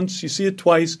message once, you see it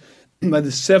twice. By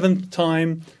the seventh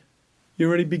time, you're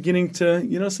already beginning to,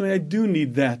 something, I do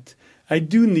need that. I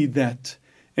do need that.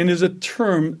 And there's a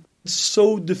term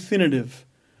so definitive.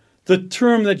 The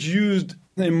term that's used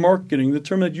in marketing, the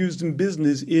term that's used in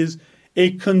business is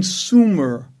a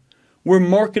consumer. We're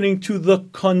marketing to the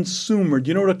consumer. Do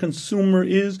you know what a consumer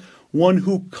is? One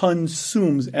who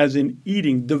consumes, as in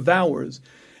eating, devours.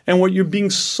 And what you're being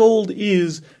sold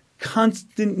is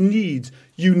constant needs.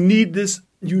 You need this,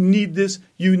 you need this,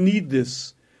 you need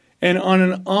this. And on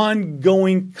an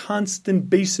ongoing, constant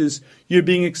basis, you're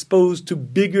being exposed to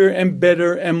bigger and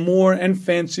better and more and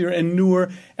fancier and newer.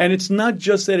 And it's not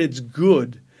just that it's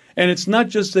good. And it's not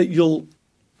just that you'll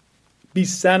be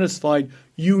satisfied.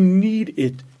 You need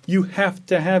it. You have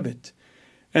to have it.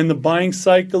 And the buying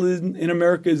cycle in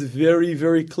America is very,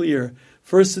 very clear.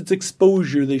 First, it's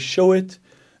exposure. They show it.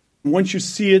 Once you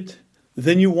see it,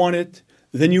 then you want it.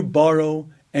 Then you borrow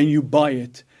and you buy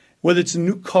it. Whether it's a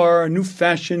new car, a new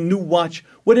fashion, new watch,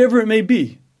 whatever it may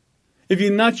be. If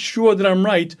you're not sure that I'm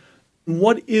right,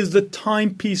 what is the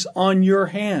timepiece on your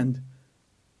hand?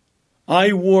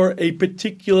 I wore a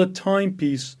particular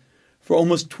timepiece for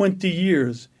almost 20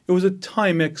 years. It was a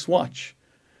Timex watch.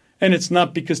 And it's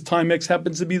not because Timex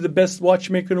happens to be the best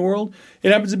watchmaker in the world.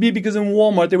 It happens to be because in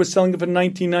Walmart they were selling it for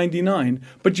 $19.99.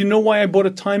 But you know why I bought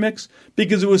a Timex?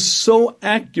 Because it was so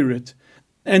accurate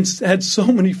and had so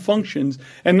many functions.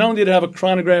 And not only did it have a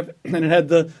chronograph, and it had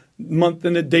the month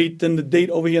and the date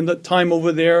over here and the time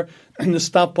over there and the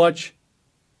stopwatch.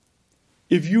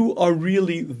 If you are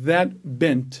really that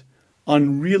bent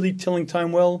on really telling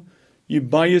time well, you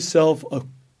buy yourself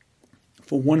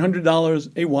for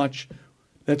 $100 a watch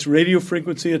that's radio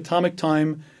frequency, atomic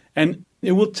time, and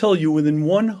it will tell you within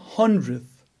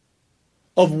 1/100th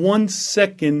of 1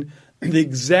 second the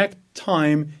exact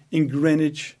time in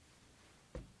Greenwich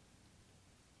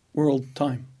World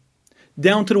Time,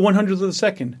 down to the 100th of a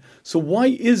second. So why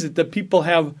is it that people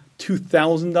have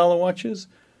 $2,000 watches,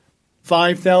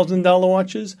 $5,000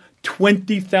 watches,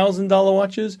 $20,000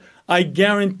 watches? I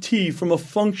guarantee from a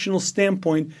functional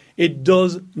standpoint, it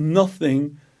does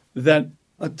nothing that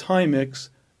a Timex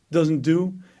doesn't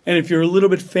do. And if you're a little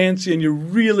bit fancy and you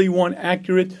really want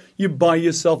accurate, you buy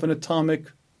yourself an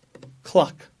atomic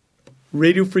clock,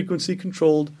 radio frequency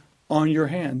controlled on your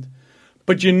hand.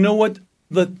 But you know what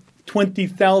the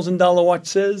 $20,000 watch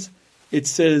says? It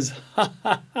says, ha,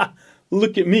 ha, ha,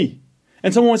 look at me.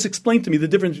 And someone once explained to me the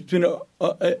difference between a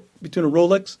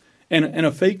Rolex and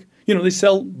a fake. They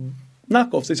sell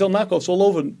knockoffs. They sell knockoffs all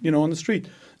over, on the street.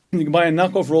 You can buy a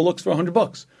knockoff Rolex for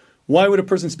 $100. Why would a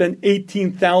person spend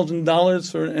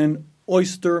 $18,000 for an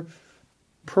oyster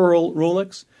pearl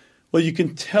Rolex? Well, you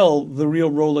can tell the real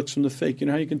Rolex from the fake. You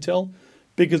know how you can tell?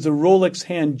 Because the Rolex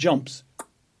hand jumps.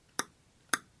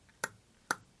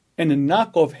 And the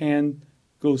knockoff hand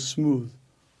goes smooth.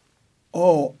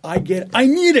 Oh, I get it. I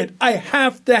need it. I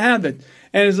have to have it.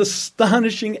 And as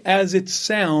astonishing as it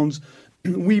sounds,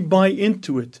 we buy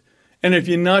into it. And if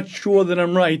you're not sure that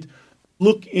I'm right,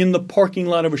 look in the parking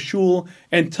lot of a shul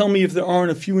and tell me if there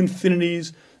aren't a few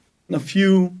Infinities,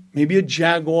 maybe a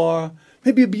Jaguar,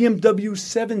 maybe a BMW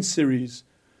 7 Series.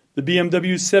 The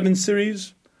BMW 7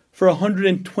 Series for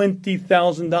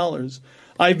 $120,000.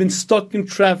 I've been stuck in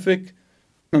traffic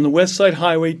on the West Side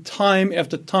Highway time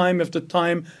after time after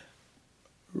time,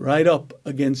 right up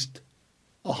against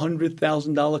a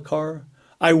 $100,000 car.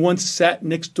 I once sat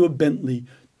next to a Bentley.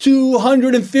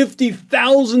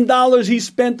 $250,000 he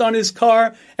spent on his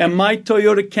car, and my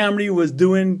Toyota Camry was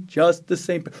doing just the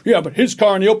same. Yeah, but his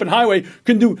car on the open highway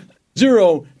can do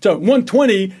 0 to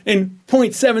 120 in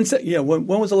 0.7 seconds. Yeah, when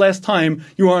was the last time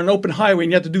you were on an open highway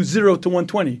and you had to do 0 to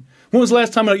 120? When was the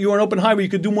last time you were on an open highway you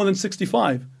could do more than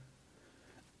 65?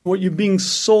 What you're being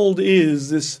sold is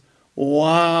this,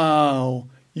 wow,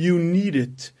 you need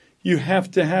it. You have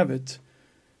to have it.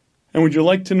 And would you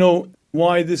like to know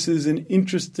why this is an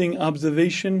interesting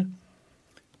observation?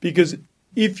 Because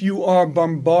If you are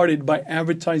bombarded by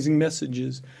advertising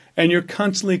messages and you're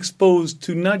constantly exposed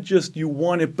to not just you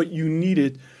want it, but you need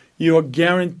it, you are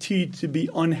guaranteed to be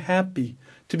unhappy,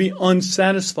 to be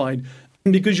unsatisfied,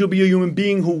 because you'll be a human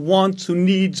being who wants, who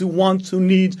needs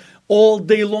all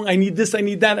day long. I need this, I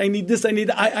need that, I need this, I need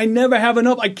that. I never have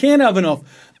enough. I can't have enough.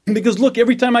 Because look,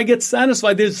 every time I get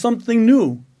satisfied, there's something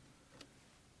new.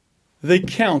 They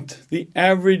count the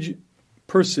average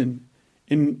person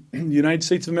in the United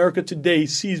States of America today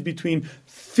sees between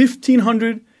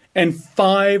 1,500 and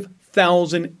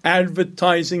 5,000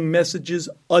 advertising messages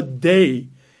a day.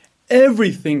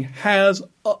 Everything has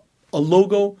a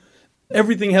logo.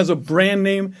 Everything has a brand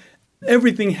name.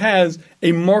 Everything has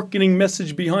a marketing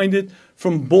message behind it,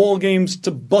 from ball games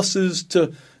to buses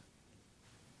to...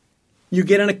 You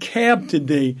get in a cab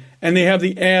today and they have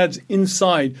the ads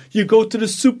inside. You go to the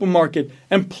supermarket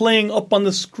and playing up on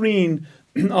the screen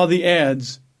are the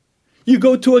ads. You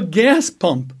go to a gas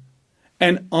pump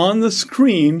and on the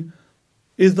screen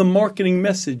is the marketing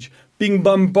message. Being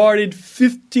bombarded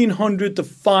 1,500 to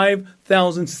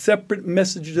 5,000 separate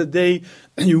messages a day.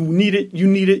 You need it, you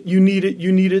need it, you need it,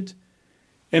 you need it.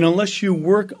 And unless you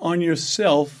work on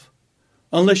yourself,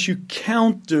 unless you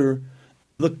counter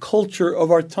the culture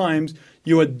of our times,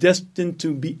 you are destined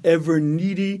to be ever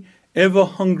needy, ever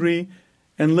hungry,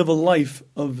 and live a life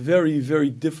of very, very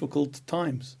difficult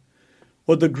times.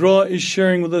 What the Gra is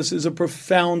sharing with us is a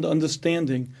profound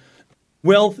understanding.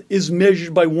 Wealth is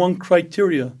measured by one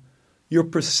criteria: your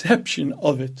perception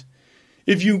of it.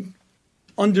 If you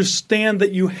understand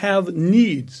that you have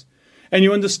needs, and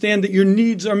you understand that your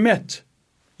needs are met,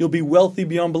 you'll be wealthy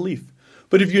beyond belief.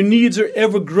 But if your needs are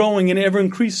ever growing and ever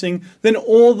increasing, then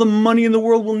all the money in the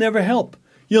world will never help.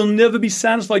 You'll never be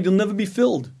satisfied. You'll never be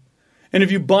filled. And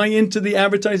if you buy into the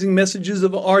advertising messages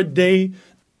of our day,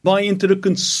 buy into the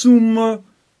consumer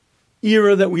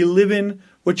era that we live in,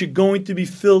 what you're going to be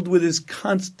filled with is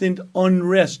constant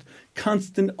unrest,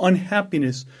 constant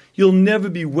unhappiness. You'll never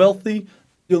be wealthy.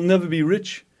 You'll never be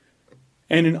rich.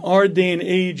 And in our day and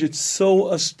age, it's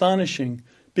so astonishing,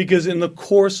 because in the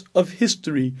course of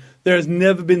history, there has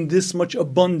never been this much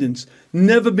abundance,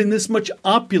 never been this much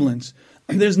opulence.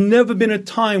 There's never been a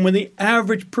time when the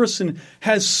average person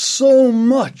has so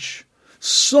much.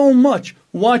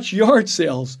 Watch yard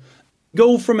sales.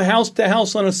 Go from house to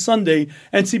house on a Sunday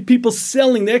and see people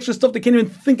selling the extra stuff they can't even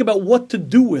think about what to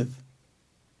do with.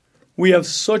 We have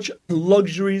such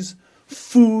luxuries,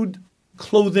 food,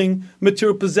 clothing,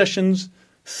 material possessions,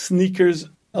 sneakers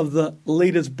of the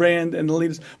latest brand and the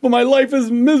latest. But my life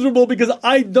is miserable because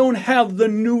I don't have the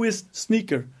newest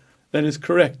sneaker. That is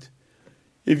correct.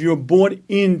 If you're bought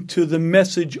into the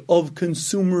message of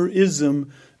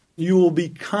consumerism, you will be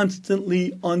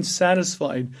constantly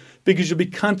unsatisfied, because you'll be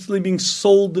constantly being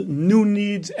sold new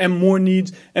needs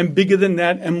and bigger than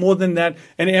that and more than that.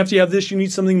 And after you have this, you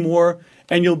need something more.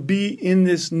 And you'll be in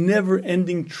this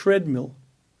never-ending treadmill.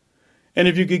 And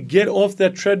if you could get off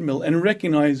that treadmill and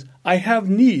recognize, I have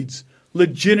needs,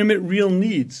 legitimate, real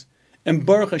needs, and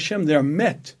Baruch Hashem, they're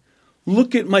met.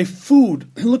 Look at my food.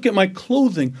 Look at my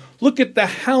clothing. Look at the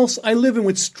house I live in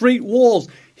with straight walls,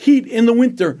 heat in the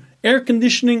winter, air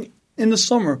conditioning in the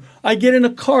summer. I get in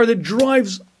a car that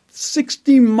drives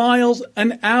 60 miles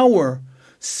an hour.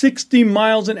 60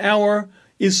 miles an hour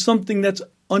is something that's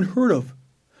unheard of.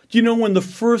 Do you know when the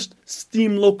first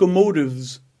steam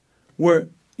locomotives were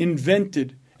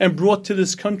invented and brought to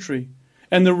this country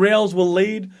and the rails were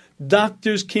laid,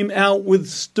 doctors came out with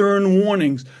stern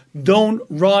warnings. Don't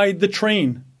ride the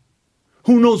train.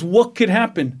 Who knows what could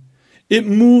happen? It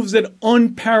moves at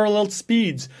unparalleled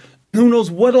speeds. Who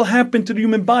knows what will happen to the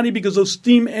human body because those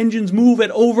steam engines move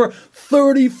at over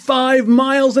 35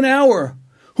 miles an hour.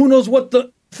 Who knows what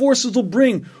the forces will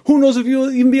bring? Who knows if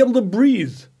you'll even be able to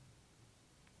breathe?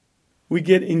 We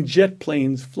get in jet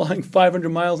planes flying 500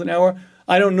 miles an hour.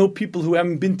 I don't know people who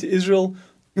haven't been to Israel,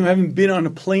 who haven't been on a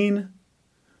plane.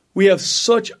 We have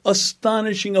such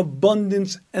astonishing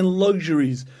abundance and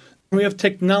luxuries. We have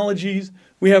technologies.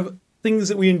 We have things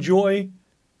that we enjoy.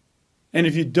 And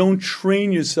if you don't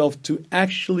train yourself to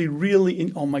actually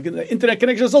really... oh my goodness, the internet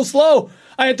connection is so slow.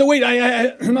 I had to wait.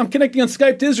 I'm connecting on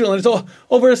Skype to Israel, and it's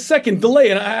over a second delay.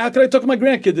 And how can I talk to my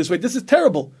grandkid this way? This is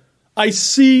terrible. I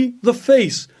see the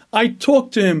face. I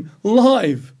talk to him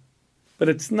live. But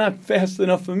it's not fast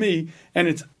enough for me. And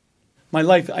it's my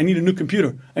life. I need a new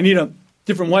computer. I need a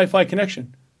different Wi-Fi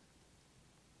connection.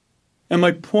 And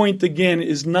my point, again,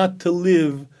 is not to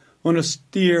live on a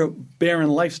austere, barren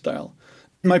lifestyle.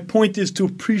 My point is to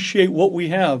appreciate what we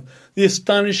have, the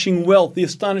astonishing wealth, the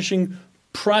astonishing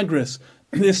progress,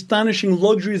 the astonishing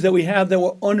luxuries that we have that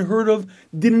were unheard of,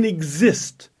 didn't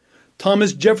exist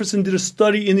Thomas Jefferson did a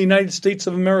study in the United States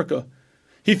of America.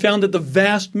 He found that the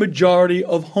vast majority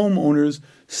of homeowners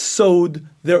sewed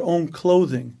their own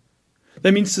clothing.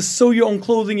 That means to sew your own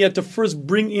clothing, you have to first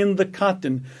bring in the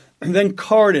cotton, and then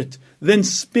card it, then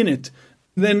spin it,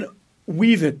 then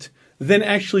weave it, then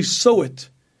actually sew it.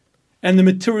 And the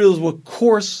materials were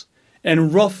coarse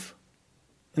and rough,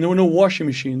 and there were no washing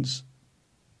machines.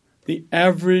 The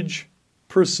average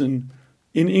person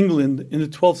in England in the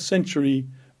 12th century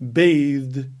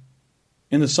bathed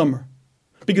in the summer,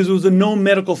 because it was a known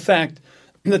medical fact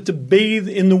that to bathe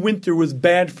in the winter was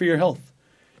bad for your health.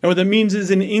 And what that means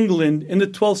is in England in the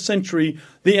 12th century,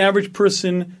 the average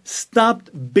person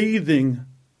stopped bathing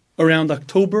around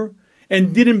October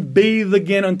and didn't bathe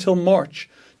again until March.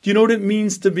 Do you know what it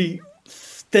means to be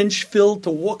stench-filled,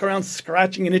 to walk around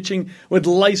scratching and itching with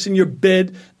lice in your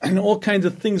bed and all kinds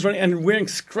of things running and wearing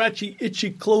scratchy,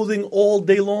 itchy clothing all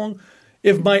day long?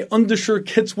 If my undershirt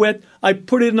gets wet, I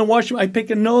put it in the washing machine, I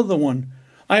pick another one.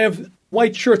 I have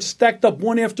white shirts stacked up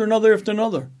one after another after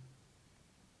another.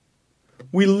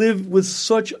 We live with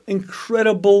such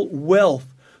incredible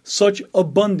wealth, such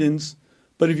abundance,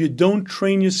 but if you don't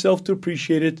train yourself to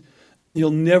appreciate it,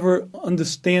 you'll never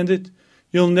understand it,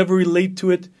 you'll never relate to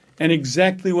it, and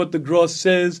exactly what the Gra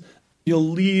says, you'll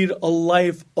lead a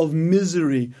life of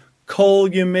misery. Kol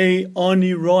yemei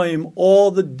ani roim,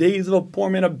 all the days of a poor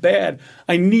man are bad.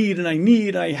 I need, and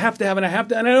I have to have, and I have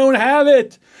to, and I don't have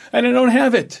it, and I don't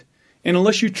have it. And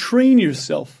unless you train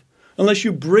yourself, unless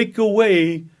you break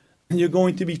away, you're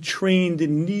going to be trained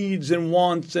in needs and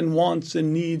wants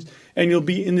and needs, and you'll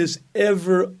be in this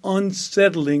ever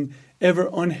unsettling, ever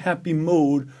unhappy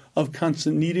mode of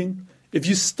constant needing. If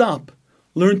you stop,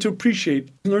 learn to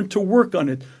appreciate, learn to work on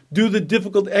it, do the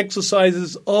difficult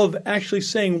exercises of actually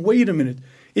saying, wait a minute,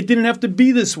 it didn't have to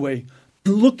be this way.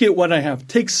 Look at what I have.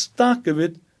 Take stock of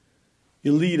it.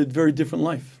 You lead a very different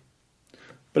life.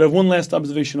 But I have one last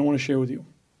observation I want to share with you.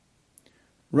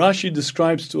 Rashi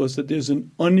describes to us that there's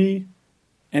an ani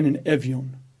and an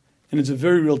evyon, and it's a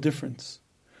very real difference.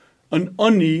 An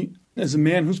ani is a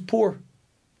man who's poor.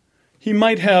 He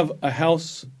might have a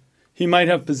house, he might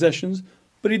have possessions,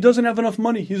 but he doesn't have enough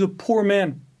money. He's a poor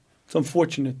man. It's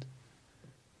unfortunate.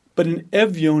 But an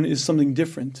evyon is something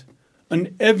different. An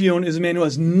evyon is a man who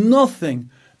has nothing.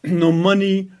 No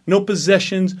money, no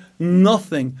possessions,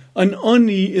 nothing. An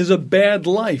ani is a bad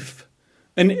life.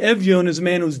 An evyon is a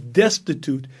man who's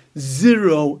destitute,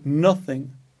 zero,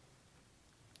 nothing.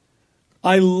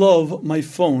 I love my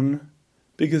phone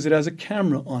because it has a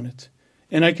camera on it.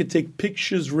 And I could take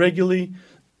pictures regularly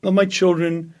of my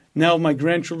children, now of my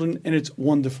grandchildren, and it's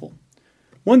wonderful.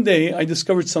 One day I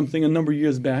discovered something a number of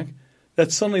years back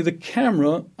that suddenly the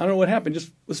camera, I don't know what happened,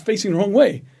 just was facing the wrong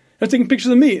way. I was taking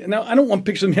pictures of me. Now, I don't want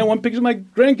pictures of me. I want pictures of my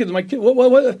grandkids, my kids.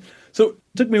 What? So it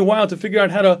took me a while to figure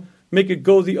out how to make it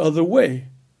go the other way.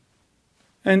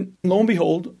 And lo and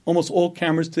behold, almost all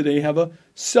cameras today have a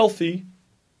selfie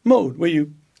mode where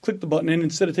you click the button and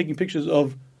instead of taking pictures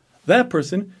of that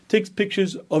person, takes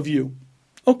pictures of you.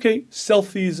 Okay,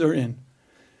 selfies are in.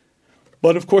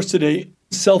 But of course today,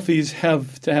 selfies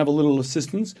have to have a little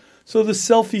assistance. So the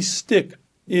selfie stick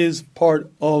is part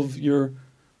of your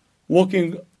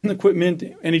walking equipment.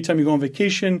 Anytime you go on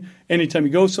vacation, anytime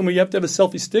you go somewhere, you have to have a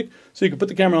selfie stick. So you can put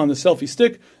the camera on the selfie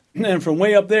stick and from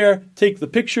way up there, take the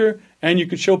picture, and you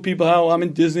could show people how I'm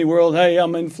in Disney World, hey,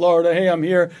 I'm in Florida, hey, I'm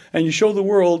here, and you show the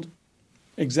world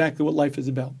exactly what life is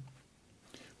about.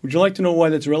 Would you like to know why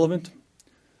that's relevant?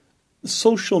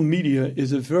 Social media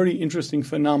is a very interesting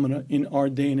phenomenon in our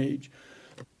day and age.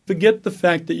 Forget the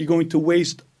fact that you're going to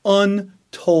waste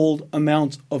untold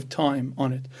amounts of time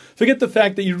on it. Forget the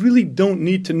fact that you really don't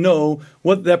need to know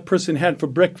what that person had for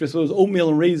breakfast, whether it was oatmeal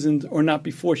and raisins or not,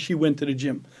 before she went to the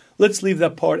gym. Let's leave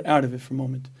that part out of it for a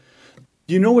moment.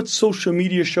 Do you know what social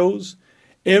media shows?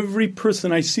 Every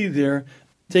person I see there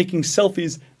taking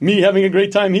selfies, me having a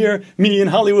great time here, me in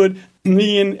Hollywood,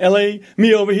 me in LA,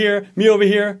 me over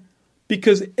here.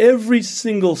 Because every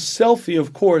single selfie,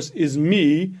 of course, is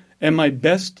me and my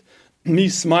best, me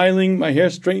smiling, my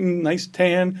hair straightened, nice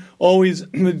tan, always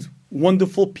with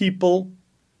wonderful people.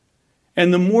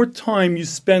 And the more time you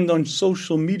spend on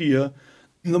social media,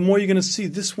 the more you're going to see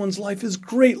this one's life is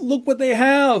great. Look what they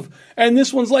have. And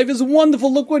this one's life is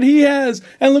wonderful. Look what he has.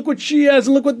 And look what she has.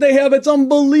 And look what they have. It's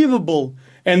unbelievable.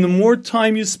 And the more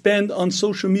time you spend on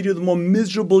social media, the more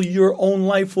miserable your own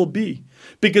life will be.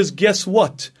 Because guess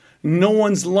what? No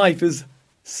one's life is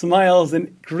smiles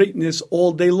and greatness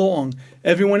all day long.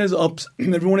 Everyone has ups,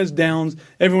 everyone has downs,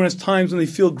 everyone has times when they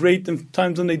feel great and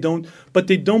times when they don't. But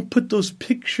they don't put those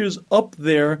pictures up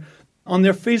there on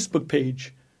their Facebook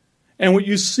page. And what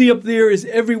you see up there is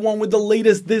everyone with the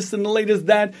latest this and the latest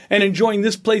that and enjoying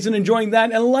this place and enjoying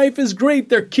that. And life is great.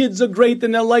 Their kids are great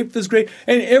and their life is great.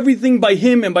 And everything by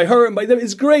him and by her and by them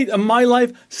is great. And my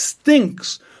life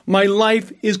stinks. My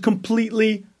life is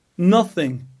completely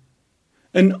nothing.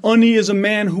 An ani is a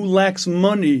man who lacks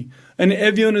money. An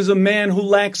evion is a man who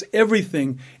lacks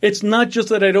everything. It's not just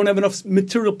that I don't have enough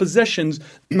material possessions.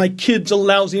 My kids are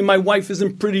lousy, and my wife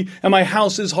isn't pretty, and my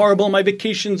house is horrible, and my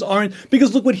vacations aren't.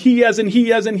 Because look what he has, and he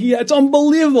has, and he has. It's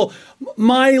unbelievable.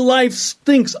 My life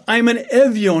stinks. I'm an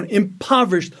evion,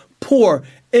 impoverished, poor.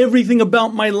 Everything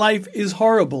about my life is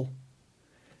horrible.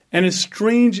 And as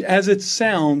strange as it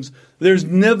sounds, there's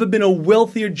never been a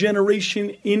wealthier generation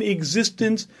in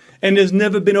existence, and there's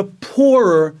never been a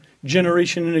poorer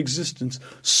generation in existence.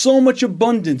 So much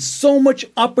abundance, so much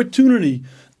opportunity,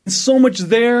 so much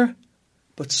there,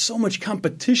 but so much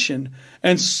competition,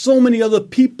 and so many other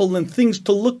people and things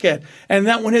to look at. And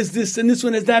that one has this, and this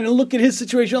one has that, and look at his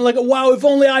situation. I'm like, wow, if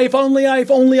only I, if only I,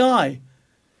 if only I.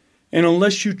 And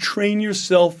unless you train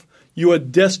yourself, you are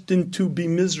destined to be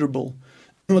miserable.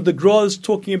 And what the Gra is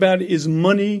talking about is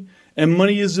money, and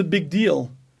money is a big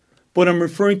deal. What I'm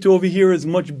referring to over here is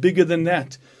much bigger than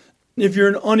that. If you're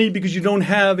an ani because you don't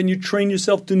have and you train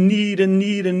yourself to need and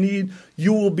need and need,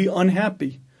 you will be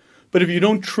unhappy. But if you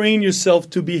don't train yourself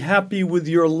to be happy with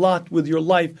your lot, with your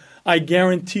life, I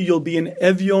guarantee you'll be an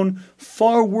evion,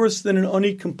 far worse than an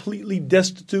ani, completely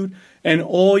destitute. And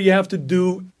all you have to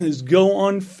do is go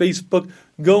on Facebook,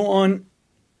 go on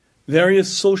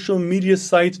various social media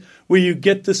sites where you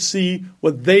get to see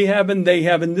what they have, and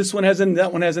this one has, and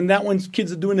that one has, and that one's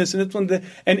kids are doing this, and this one,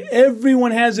 and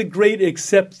everyone has it great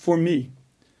except for me.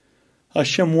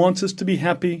 Hashem wants us to be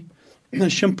happy.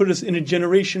 Hashem put us in a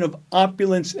generation of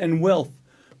opulence and wealth,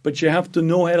 but you have to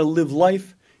know how to live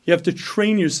life. You have to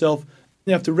train yourself.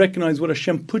 You have to recognize what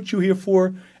Hashem put you here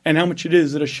for and how much it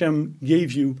is that Hashem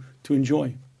gave you to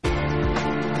enjoy.